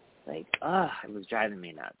 It was driving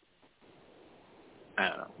me nuts. I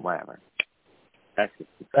don't know, whatever. That's just,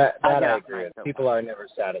 that I agree with. People are never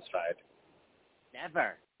satisfied.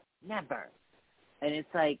 Never. And it's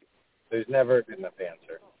there's never a good enough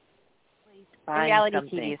answer. Reality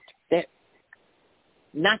TV.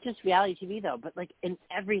 Not just reality TV, though, but in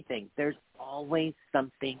everything, there's always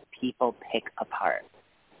something people pick apart.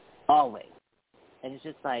 Always. And it's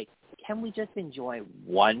just can we just enjoy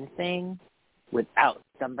one thing without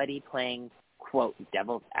somebody playing, quote,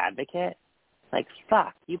 devil's advocate?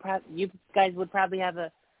 Fuck. You guys would probably have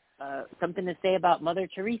something to say about Mother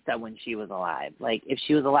Teresa when she was alive. If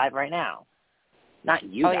she was alive right now. Not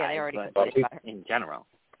you guys, they already but in general.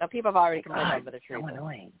 No, people have already complained about Mother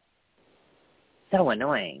Teresa. So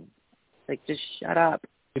annoying. Just shut up.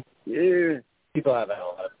 People have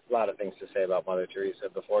a lot of things to say about Mother Teresa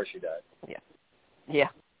before she died. Yeah.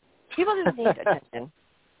 People just need attention.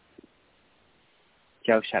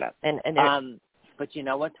 Joe, shut up. But you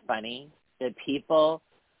know what's funny? The people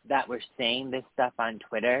that were saying this stuff on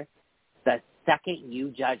Twitter, the second you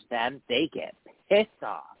judge them, they get pissed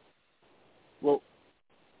off. Well,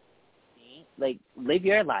 live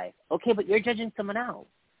your life. Okay, but you're judging someone else.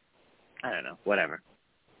 I don't know. Whatever.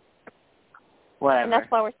 And that's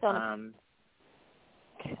why we're still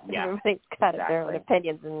yeah, everybody's got their own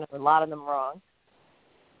opinions, and a lot of them wrong.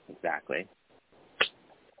 Exactly.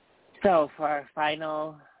 So for our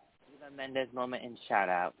final Eva Mendes moment and shout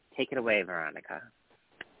out, take it away, Veronica.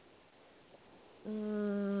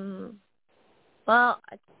 Well,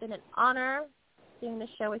 it's been an honor doing this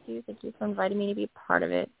show with you. Thank you for inviting me to be a part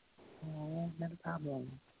of it. Oh, not a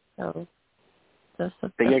problem. So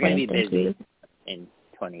you're going to be busy in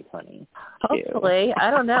 2020. Hopefully.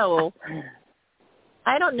 I don't know.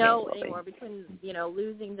 I don't know anymore between,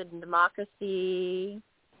 losing the democracy.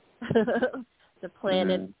 The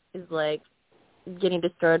planet is getting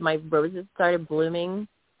destroyed. My roses started blooming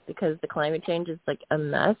because the climate change is like a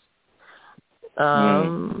mess.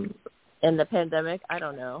 And the pandemic, I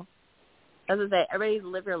don't know. As I say, everybody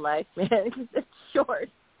live your life, man, because it's short.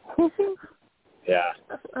 Yeah.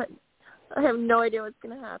 I have no idea what's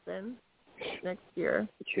going to happen next year.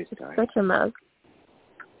 True story. It's such a mess.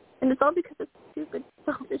 And it's all because of stupid,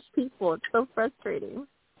 selfish people. It's so frustrating.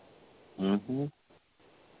 Mm-hmm.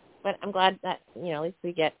 But I'm glad that, at least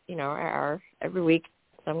we get, our every week.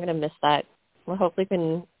 So I'm going to miss that. We'll hopefully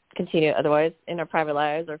can continue otherwise in our private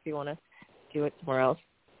lives, or if you want to do it somewhere else,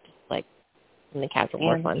 just like in the casual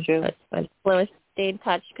more fun. But I just want to stay in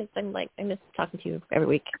touch because I miss talking to you every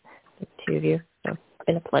week, the two of you. So it's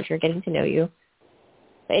been a pleasure getting to know you.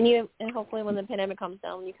 And hopefully when the pandemic comes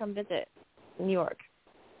down, you come visit New York.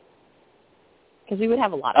 Because we would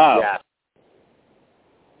have a lot of fun. Yeah.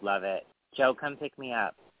 Love it. Joe, come pick me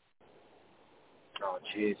up. Oh,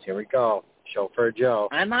 jeez. Here we go. Chauffeur Joe.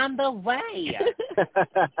 I'm on the way.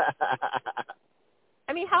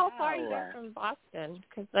 I mean, how far are you from Boston?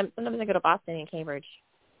 Because sometimes I go to Boston and Cambridge.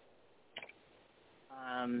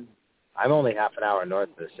 I'm only half an hour north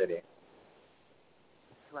of the city.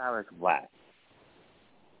 2 hours west.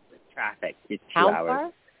 With traffic, it's 2 how hours.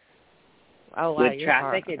 Far? Oh, wow. With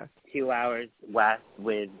traffic, it's 2 hours west.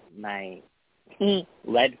 With my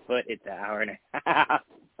lead foot, it's an hour and a half.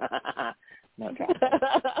 No traffic.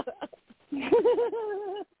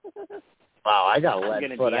 Wow, I got a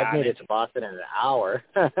lead foot. I've made it to Boston in an hour.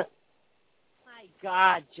 My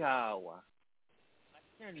God, Joe.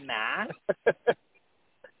 Western Mass?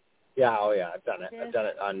 Yeah, oh yeah, I've done it. I've done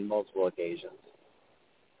it on multiple occasions.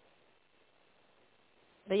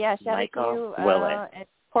 But yeah, shout out to you. And of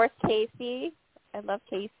course, Casey. I love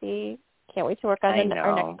Casey. Can't wait to work on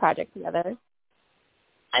our next project together.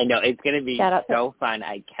 I know. It's going to be so fun.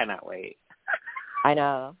 I cannot wait. I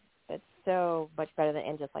know. It's so much better than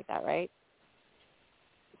End Just Like That, right?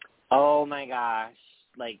 Oh, my gosh.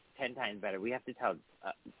 Like 10 times better. We have to tell.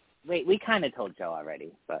 Wait, we kind of told Joe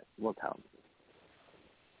already, but we'll tell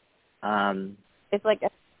him. It's like a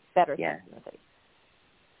better season, I think.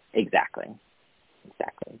 Exactly.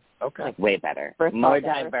 Okay. Like way better. First more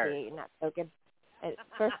diverse. Not so good.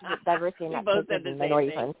 First, diversity, not so good in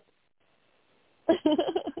minority funds.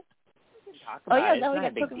 Oh, yeah, no, we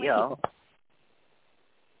got token white people.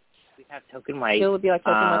 We have token white. It would be like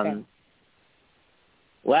token white.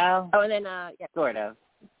 Well, and then, sort of.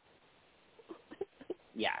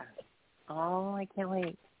 Yeah. Oh, I can't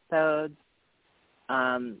wait. So,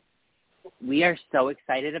 we are so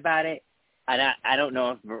excited about it. And I don't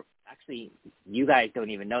know if actually, you guys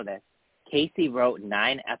don't even know this. Casey wrote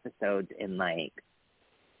 9 episodes in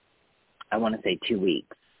I want to say 2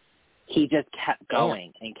 weeks. He just kept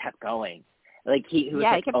going and kept going. Like he was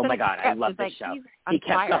like, oh my God, I love this show. He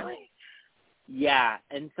kept going. Yeah,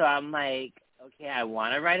 and so I'm like, okay, I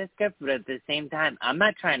want to write a script, but at the same time, I'm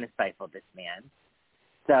not trying to stifle this man.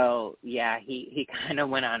 So yeah, he kind of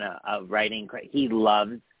went on a writing. He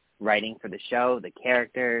loves writing for the show, the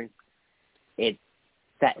characters. It's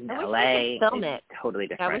set in LA. Film it's totally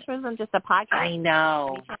different. I wish it wasn't just a podcast. I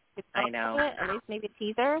know. At least maybe a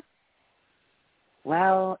teaser.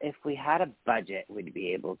 Well, if we had a budget, we'd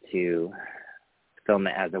be able to film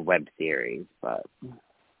it as a web series, but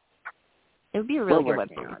it would be a really good web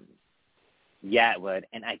series. Yeah, it would,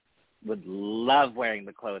 and I would love wearing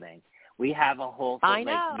the clothing. We have a whole this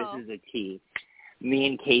is a tea. Me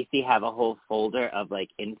and Casey have a whole folder of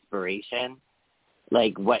inspiration,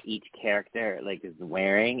 what each character is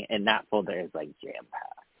wearing, and that folder is jam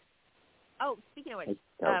packed. Oh, speaking of which,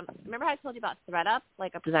 remember how I told you about ThreadUp,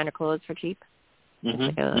 up designer clothes for cheap?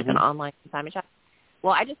 Mm-hmm. An online consignment shop.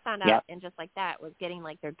 Well, I just found out, and just like that, was getting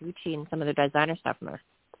their Gucci and some of their designer stuff from there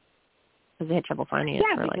because they had trouble finding it.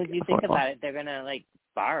 Yeah, because you think about it, they're gonna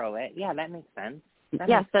borrow it. Yeah, that makes sense.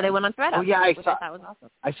 So they went on ThreadUp. Oh yeah, I saw. That was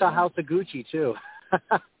awesome. I saw House of Gucci too.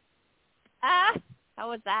 How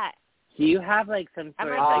was that? Do you have some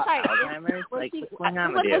sort of Alzheimer's? What's going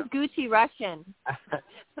on with you? Was Gucci Russian?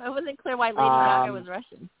 I wasn't clear why Lady Gaga was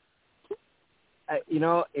Russian.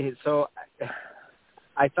 So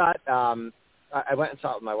I thought I went and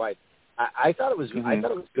saw it with my wife. I thought it was I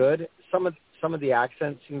thought it was good. Some of the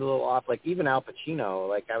accents seemed a little off. Even Al Pacino.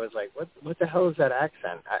 I was like, what the hell is that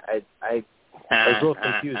accent? I was a little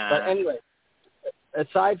confused. But anyway,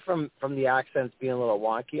 aside from the accents being a little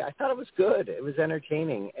wonky, I thought it was good. It was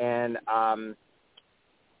entertaining, and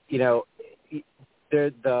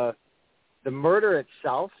the murder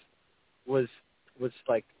itself was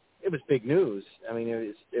it was big news. I mean,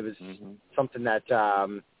 it was something that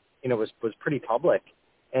was pretty public,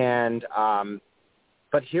 and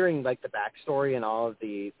but hearing like the backstory and all of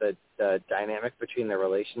the dynamic between their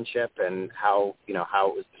relationship and how it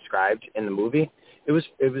was described in the movie, I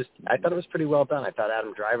thought it was pretty well done. I thought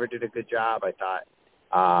Adam Driver did a good job. I thought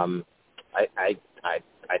I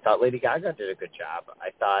thought Lady Gaga did a good job.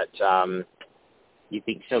 I thought you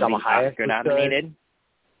think she'll be Oscar nominated?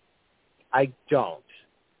 I don't.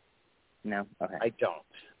 No. Okay. I don't.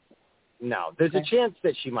 No, there's a chance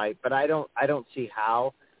that she might, but I don't see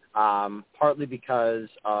how. Partly because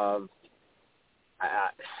of,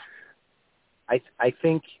 I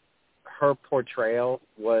think her portrayal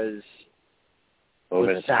was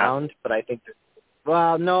over the sound, top. but I think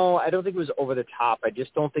no, I don't think it was over the top. I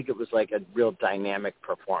just don't think it was like a real dynamic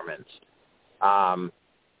performance.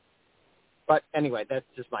 But anyway, that's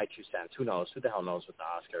just my 2 cents. Who knows? Who the hell knows what the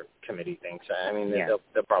Oscar committee thinks? I mean, they'll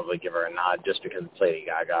probably give her a nod just because it's Lady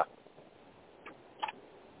Gaga.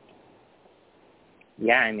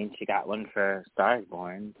 Yeah, I mean, she got one for Stars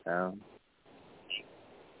Born, so.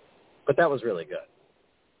 But that was really good.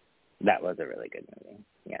 That was a really good movie,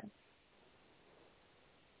 yeah.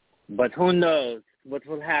 But who knows what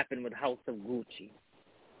will happen with House of Gucci?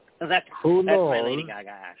 That's my Lady Gaga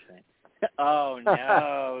accent. Oh,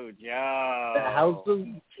 no, Joe. The House of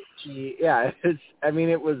Gucci, yeah.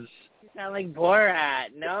 It was... You sound like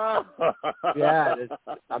Borat. No. Yeah,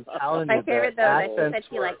 I'm telling you. My favorite, though, that she said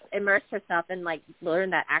she, like, immersed herself and, like,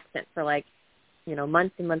 learned that accent for, like,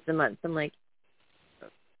 months and months and months. I'm like,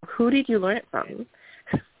 who did you learn it from?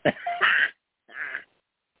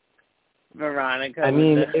 Veronica.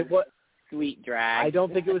 It was sweet drag. I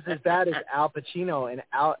don't think it was as bad as Al Pacino. And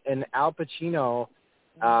Al Pacino,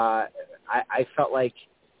 I felt like,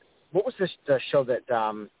 what was the show that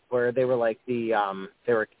where they were like they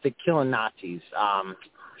were killing Nazis?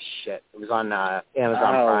 Shit, it was on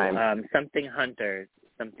Amazon Prime. Something Hunters.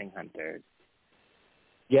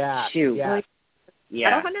 Yeah. Shoot. Yeah.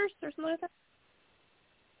 Shadow Hunters or something like that.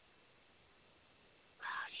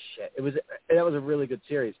 Shit, that was a really good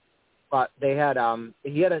series. But they had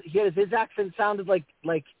his accent sounded like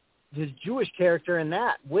his Jewish character in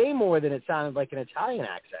that way more than it sounded like an Italian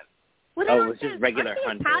accent. Well, it was just regular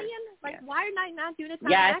Hunter. Italian? Like, why are they not doing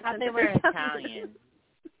Italian accent? accent? Yeah, I thought they were Italian.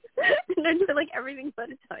 They're doing like everything but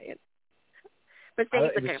Italian. But they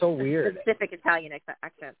it was so weird. Specific Italian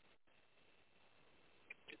accent.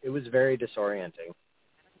 It was very disorienting.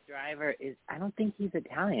 Driver I don't think he's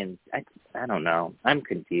Italian. I don't know. I'm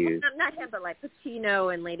confused. Well, not him, but like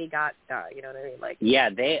Pacino and Lady Gaga. You know what I mean? Like. Yeah,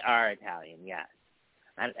 they are Italian. Yes.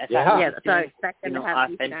 Yeah. So I expect them to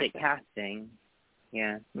have authentic casting.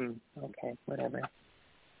 Yeah. Okay. Whatever.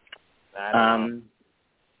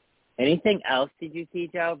 Anything else did you see,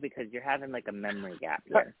 Joe? Because you're having like a memory gap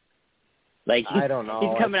here. Like I don't know.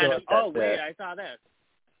 He's coming out of. Like wait, I saw this.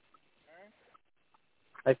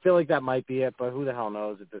 I feel like that might be it, but who the hell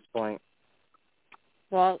knows at this point?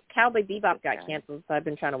 Well, Cowboy Bebop got canceled, so I've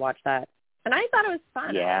been trying to watch that, and I thought it was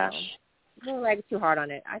fun. Yeah. I don't like too hard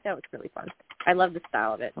on it. I thought it was really fun. I love the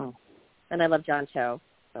style of it, and I love John Cho,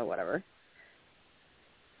 so whatever.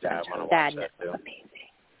 Yeah, I want to watch that too. Amazing.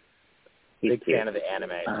 Big fan of the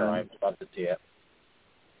anime, so I'd love to see it.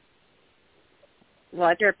 Well,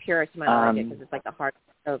 if you're a purist, you might not like it because it's like the hard.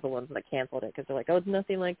 Those are the ones that canceled it because they're like, oh, it's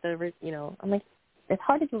nothing like the. I'm like, it's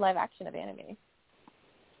hard to do live action of anime.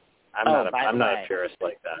 I'm not a purist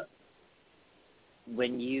like that.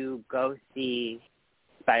 When you go see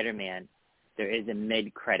Spider-Man, there is a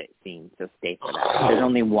mid-credit scene, so stay for that. There's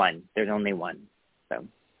only one. So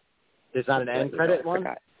there's not an end credit one?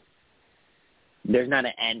 There's not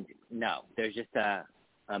an end. No, there's just a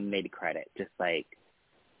mid-credit. Just like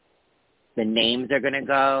the names are going to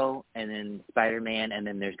go, and then Spider-Man, and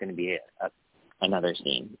then there's going to be another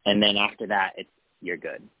scene. And then after that, you're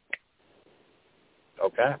good.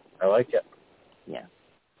 Okay, I like it. Yeah,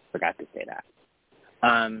 forgot to say that.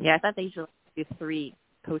 Yeah, I thought they usually do 3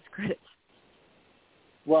 post-credits.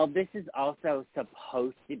 Well, this is also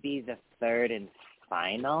supposed to be the third and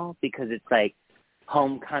final because it's like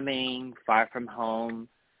Homecoming, Far From Home,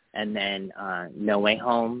 and then No Way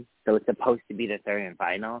Home. So it's supposed to be the third and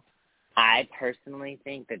final. I personally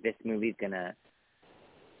think that this movie's going to,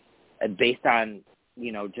 based on,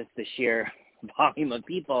 just the sheer volume of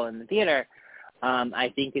people in the theater,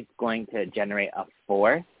 I think it's going to generate a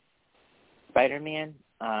 4th Spider-Man.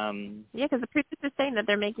 Yeah, because the producer's saying that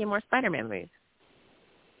they're making more Spider-Man movies.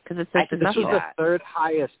 Because it's this was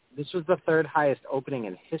the third highest opening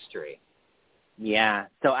in history. Yeah,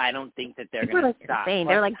 so I don't think that they're going to stop.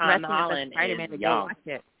 They're like Tom Holland Spider-Man is young. watch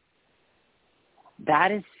it.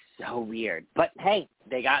 That is so weird. But hey,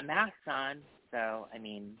 they got masks on, so I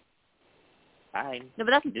mean, fine. No,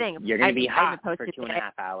 but that's the thing. You're going to be hot for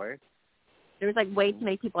 2.5 hours. there was like way too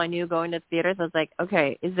many people I knew going to theaters. I was like,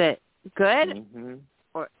 okay, is it good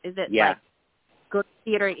or is it like go to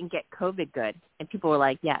theater and get COVID good? And people were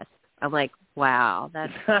like, yes. I'm like, wow,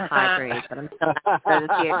 that's high praise, but I'm still not going to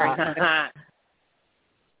the theater.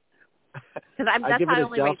 Because that's how I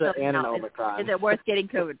only rate something out. Is it worth getting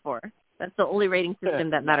COVID for? That's the only rating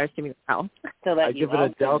system that matters to me now. So I give it a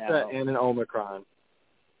Delta and an Omicron.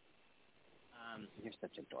 You're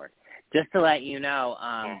such a dork. Just to let you know,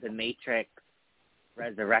 The Matrix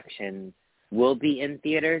Resurrection will be in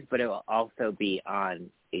theaters, but it will also be on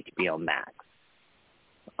HBO Max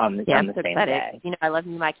on the same day. You know, I love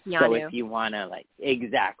my Keanu. So if you want to,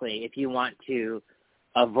 if you want to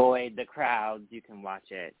avoid the crowds, you can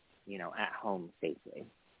watch it, at home safely,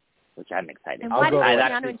 which I'm excited. And why does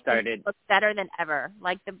Keanu look better than ever?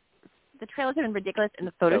 Like, the trailers have been ridiculous, and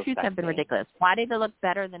the photo shoots have been ridiculous. Why do they look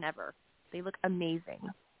better than ever? They look amazing.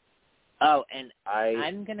 Oh, and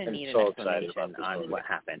I'm going to need an explanation on what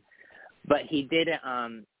happened. But he did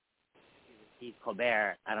Steve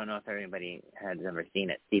Colbert. I don't know if everybody has ever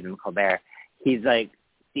seen it. Stephen Colbert. He's like,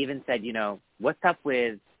 Stephen said, what's up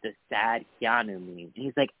with the sad Keanu meme?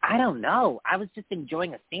 He's like, I don't know. I was just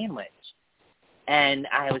enjoying a sandwich. And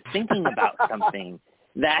I was thinking about something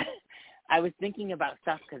that I was thinking about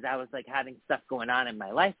stuff because I was like having stuff going on in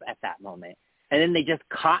my life at that moment. And then they just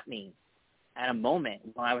caught me at a moment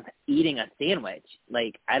while I was eating a sandwich.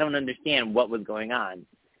 Like, I don't understand what was going on.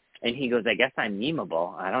 And he goes, I guess I'm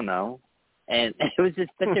memeable. I don't know. And it was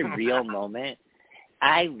just such a real moment.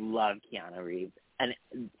 I love Keanu Reeves. And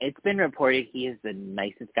it's been reported he is the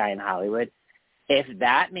nicest guy in Hollywood. If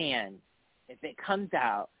it comes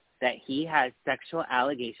out that he has sexual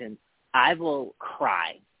allegations, I will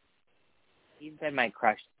cry. He's been my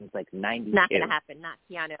crush since 92. Not going to happen. Not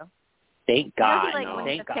Keanu. Thank God.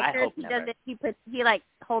 Thank God. I hope never. He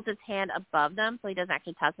holds his hand above them so he doesn't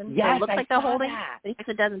actually touch them. Yes, so it looks like they're holding, that. but he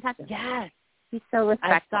actually doesn't touch them. Yes. He's so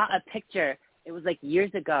respectful. I saw a picture. It was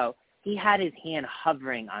years ago. He had his hand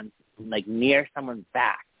hovering on near someone's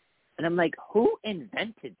back. And I'm like, who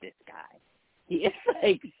invented this guy? He is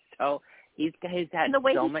he's had and the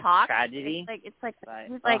way so he much talks, tragedy. He's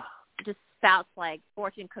just spouts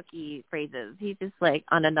fortune cookie phrases. He's just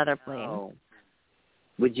on another plane. Oh.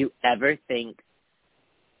 Would you ever think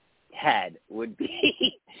Ted would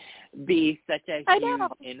be such a huge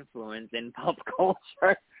influence in pop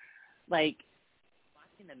culture? Watching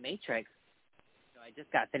The Matrix, I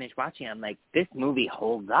just got finished watching it. I'm like, this movie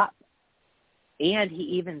holds up. And he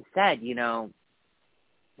even said,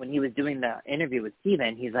 when he was doing the interview with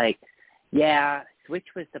Steven, he's like, yeah, Switch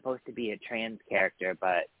was supposed to be a trans character,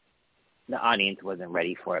 but the audience wasn't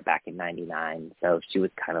ready for it back in 99, so she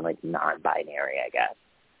was kind of non-binary, I guess.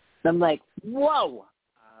 So I'm like, whoa!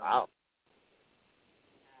 Wow.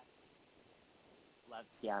 Love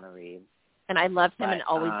Keanu Reeves. And I loved him in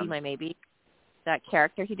Always Be My Maybe. That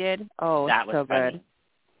character he did, that was so funny. good.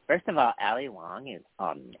 First of all, Ali Wong is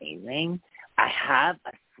amazing. I have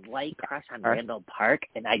a slight crush on Randall Park,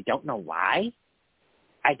 and I don't know why.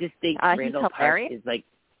 I just think Randall Park is the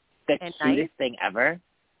cutest thing ever.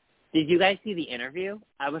 Did you guys see the interview?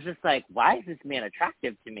 I was just like, why is this man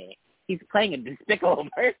attractive to me? He's playing a despicable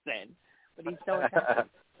person, but he's so attractive.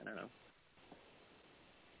 I don't know.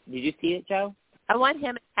 Did you see it, Joe? I want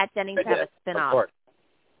him and Kat Dennings to have a spin-off.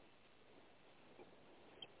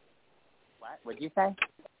 What? What'd you say?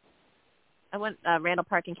 I want Randall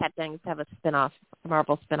Park and Kat Dennings to have a spin-off, a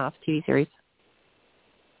Marvel spin-off TV series.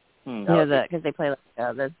 Because they play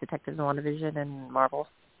the detectives in WandaVision and Marvel.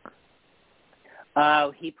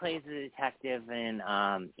 Oh, he plays the detective in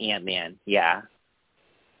Ant-Man. Yeah.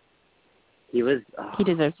 He was. Oh, he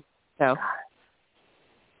deserves it. So.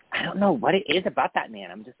 I don't know what it is about that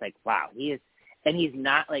man. I'm just like, wow, he is, and he's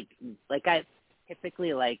not I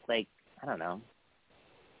typically I don't know,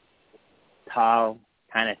 tall,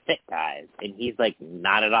 kind of thick guys, and he's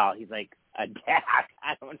not at all. He's a dad.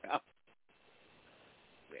 I don't know.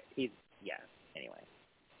 Anyway.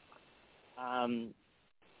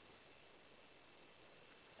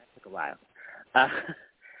 That took a while.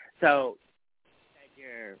 So, you had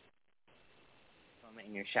your moment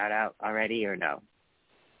and your shout out already, or no?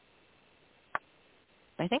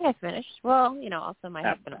 I think I finished. Well, also my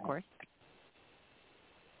husband, of course.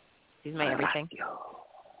 He's my everything.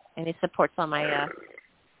 And he supports all my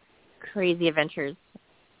crazy adventures.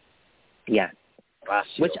 Yeah.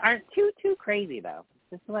 Which aren't too crazy, though.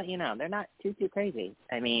 Just to let you know, they're not too crazy.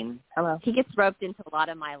 I mean, hello. He gets roped into a lot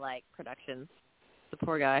of my productions. The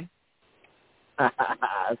poor guy.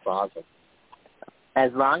 That's awesome.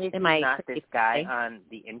 As long as he's not this guy on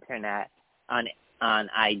the internet, on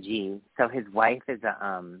IG. So his wife is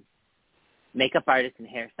makeup artist and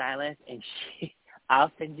hairstylist, and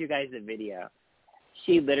I'll send you guys a video.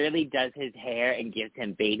 She literally does his hair and gives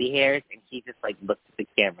him baby hairs, and he just, like, looks at the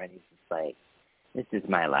camera, and he's just like, this is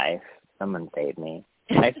my life. Someone save me.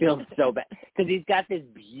 I feel so bad. Because he's got this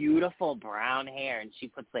beautiful brown hair, and she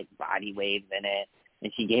puts, like, body waves in it,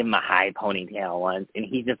 and she gave him a high ponytail once, and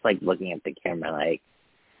he's just, like, looking at the camera like,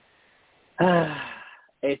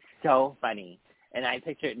 it's so funny. And I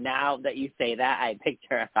picture, now that you say that, I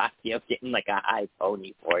picture Akio getting, like, a high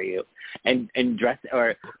pony for you and dress,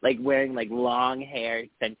 or, like, wearing, like, long hair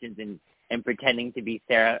extensions and pretending to be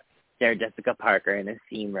Sarah Jessica Parker in a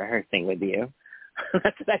scene rehearsing with you.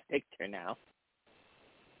 That's what I picture now.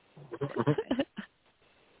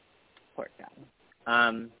 Poor guy.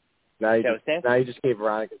 Now Joseph? You just gave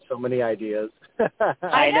Veronica so many ideas.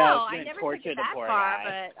 I know. I never torture took it the that poor far,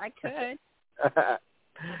 guy. but I could.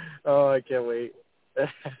 Oh, I can't wait.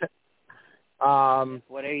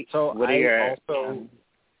 What are you? So what are I your? Also,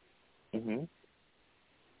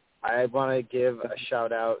 I want to give a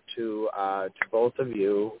shout out to both of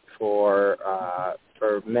you for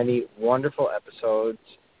many wonderful episodes.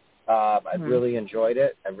 I've really enjoyed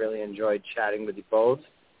it. I've really enjoyed chatting with you both.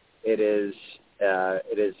 It is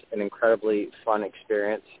an incredibly fun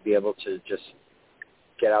experience to be able to just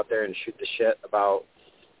get out there and shoot the shit about,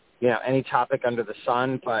 you know, any topic under the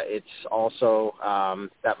sun, but it's also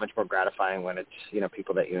that much more gratifying when it's, you know,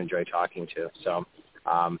 people that you enjoy talking to. So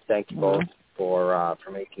thank you both for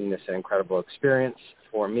making this an incredible experience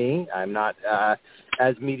for me. I'm not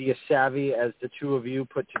as media savvy as the two of you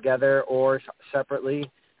put together or separately,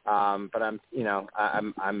 but I'm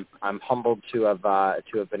humbled to have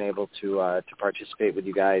been able to participate with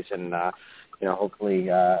you guys, and you know, hopefully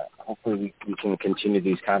we can continue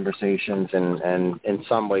these conversations and in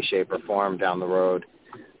some way, shape, or form down the road.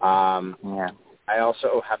 I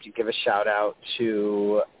also have to give a shout out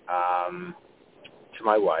to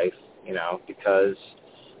my wife, you know, because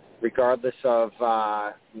regardless of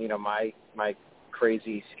you know, my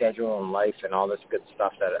crazy schedule and life and all this good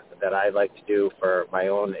stuff that I like to do for my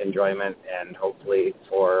own enjoyment and hopefully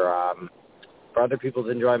for other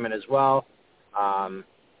people's enjoyment as well,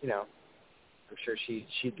 you know, I'm sure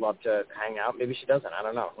she'd love to hang out. Maybe she doesn't. I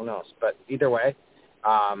don't know. Who knows? But either way,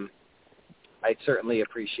 I certainly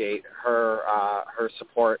appreciate her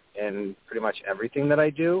support in pretty much everything that I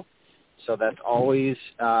do. So that's always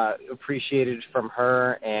appreciated from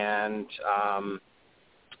her, and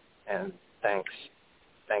thanks.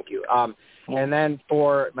 Thank you. And then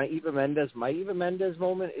for my Eva Mendes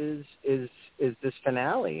moment is this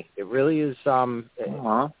finale. It really is.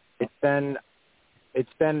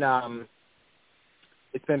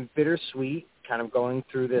 It's been bittersweet, kind of going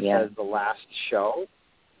through this as the last show,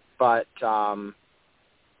 but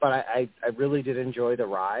I really did enjoy the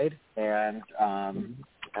ride, and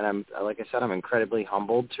I'm, like I said, I'm incredibly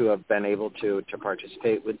humbled to have been able to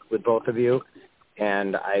participate with both of you,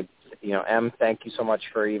 and I, you know, Em, thank you so much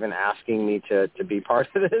for even asking me to be part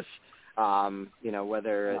of this. You know,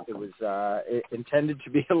 whether it was intended to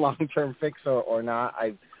be a long-term fix or not,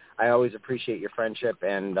 I always appreciate your friendship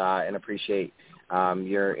and appreciate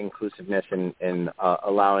your inclusiveness in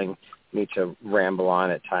allowing me to ramble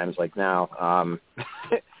on at times like now.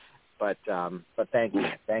 But thank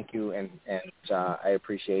you, and I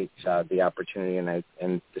appreciate the opportunity,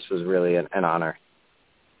 and this was really an honor.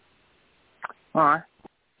 Well,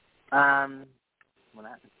 that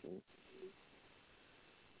was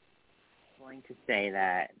going to say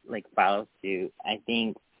that, like, follow suit. I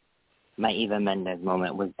think my Eva Mendes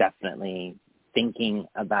moment was definitely thinking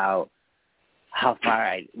about how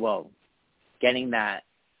far getting that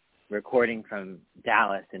recording from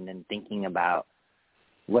Dallas and then thinking about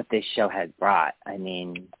what this show has brought. I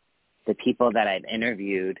mean, the people that I've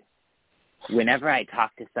interviewed, whenever I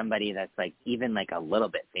talk to somebody that's like even like a little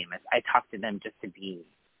bit famous, I talk to them just to be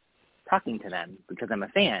talking to them because I'm a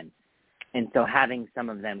fan. And so having some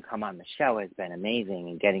of them come on the show has been amazing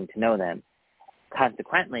and getting to know them.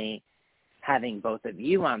 Consequently, having both of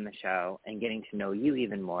you on the show and getting to know you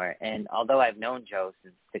even more. And although I've known Joe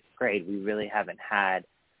since 6th grade, we really haven't had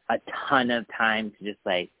a ton of time to just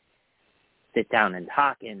like sit down and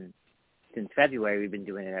talk. And since February, we've been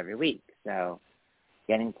doing it every week. So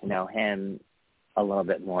getting to know him a little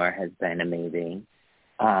bit more has been amazing.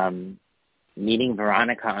 Meeting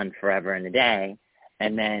Veronica on Forever and a Day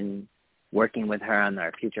and then working with her on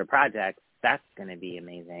our future projects, that's going to be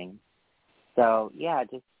amazing. So, yeah,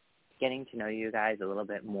 just getting to know you guys a little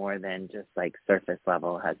bit more than just like surface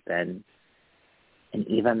level has been an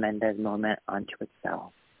Eva Mendes moment unto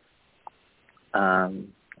itself, I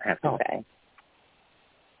have to say.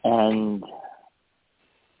 And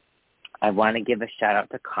I want to give a shout out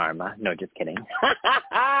to Karma. No, just kidding. Just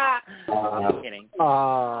kidding.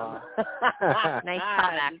 Nice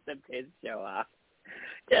comeback. Just a piss show off.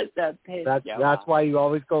 Just a piss show off. That's why you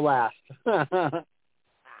always go last.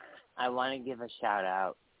 I want to give a shout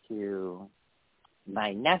out to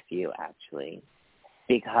my nephew, actually,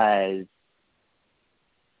 because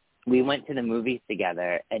we went to the movies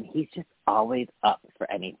together, and he's just always up for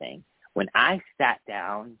anything. When I sat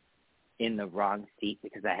down in the wrong seat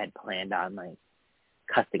because I had planned on, like,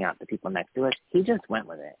 cussing out the people next to us, he just went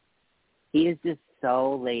with it. He is just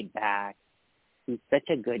so laid back. He's such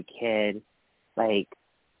a good kid. Like,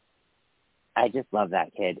 I just love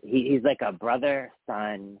that kid. He's like a brother,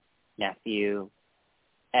 son, nephew,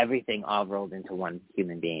 everything all rolled into one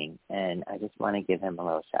human being. And I just want to give him a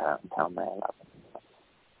little shout out and tell him that I love him.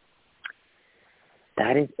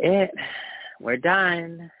 That is it. We're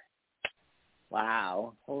done.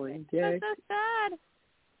 Wow. Holy shit. That's so sad.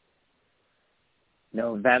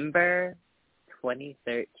 November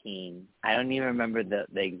 2013. I don't even remember the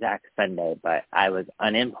exact Sunday, but I was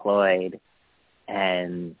unemployed,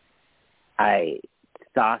 and I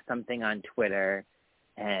saw something on Twitter,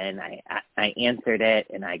 and I answered it,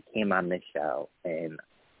 and I came on this show. And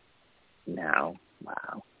now,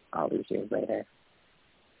 wow, all these years later.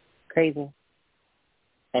 Crazy.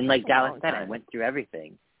 And like Dallas said, I went through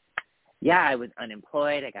everything. Yeah, I was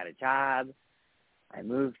unemployed. I got a job. I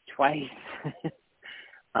moved twice.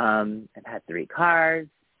 I've had 3 cars.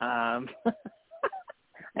 I've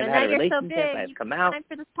had a relationship. I've come out. Time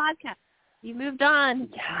for this podcast. You moved on.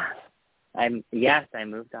 Yeah. I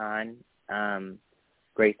moved on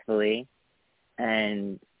gracefully.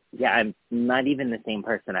 And, yeah, I'm not even the same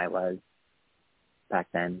person I was back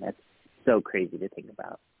then. That's so crazy to think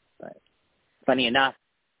about. But funny enough,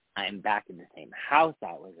 I'm back in the same house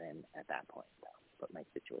I was in at that point, though, but my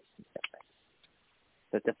situation's different.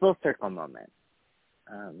 So it's a full circle moment.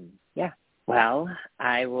 Yeah. Well,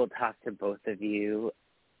 I will talk to both of you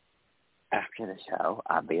after the show.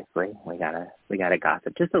 Obviously, we gotta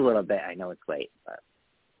gossip just a little bit. I know it's late, but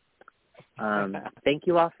thank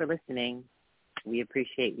you all for listening. We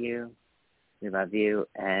appreciate you. We love you,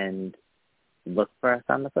 and look for us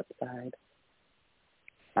on the flip side.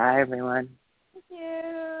 Bye, everyone. Thank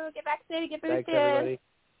you. Get vaccinated. Get boosted. Thanks, everybody.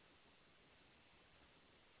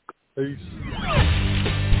 Peace.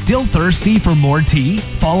 Still thirsty for more tea?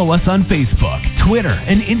 Follow us on Facebook, Twitter,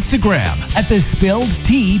 and Instagram at The Spilled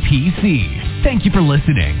Tea PC. Thank you for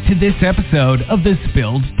listening to this episode of The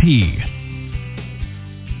Spilled Tea.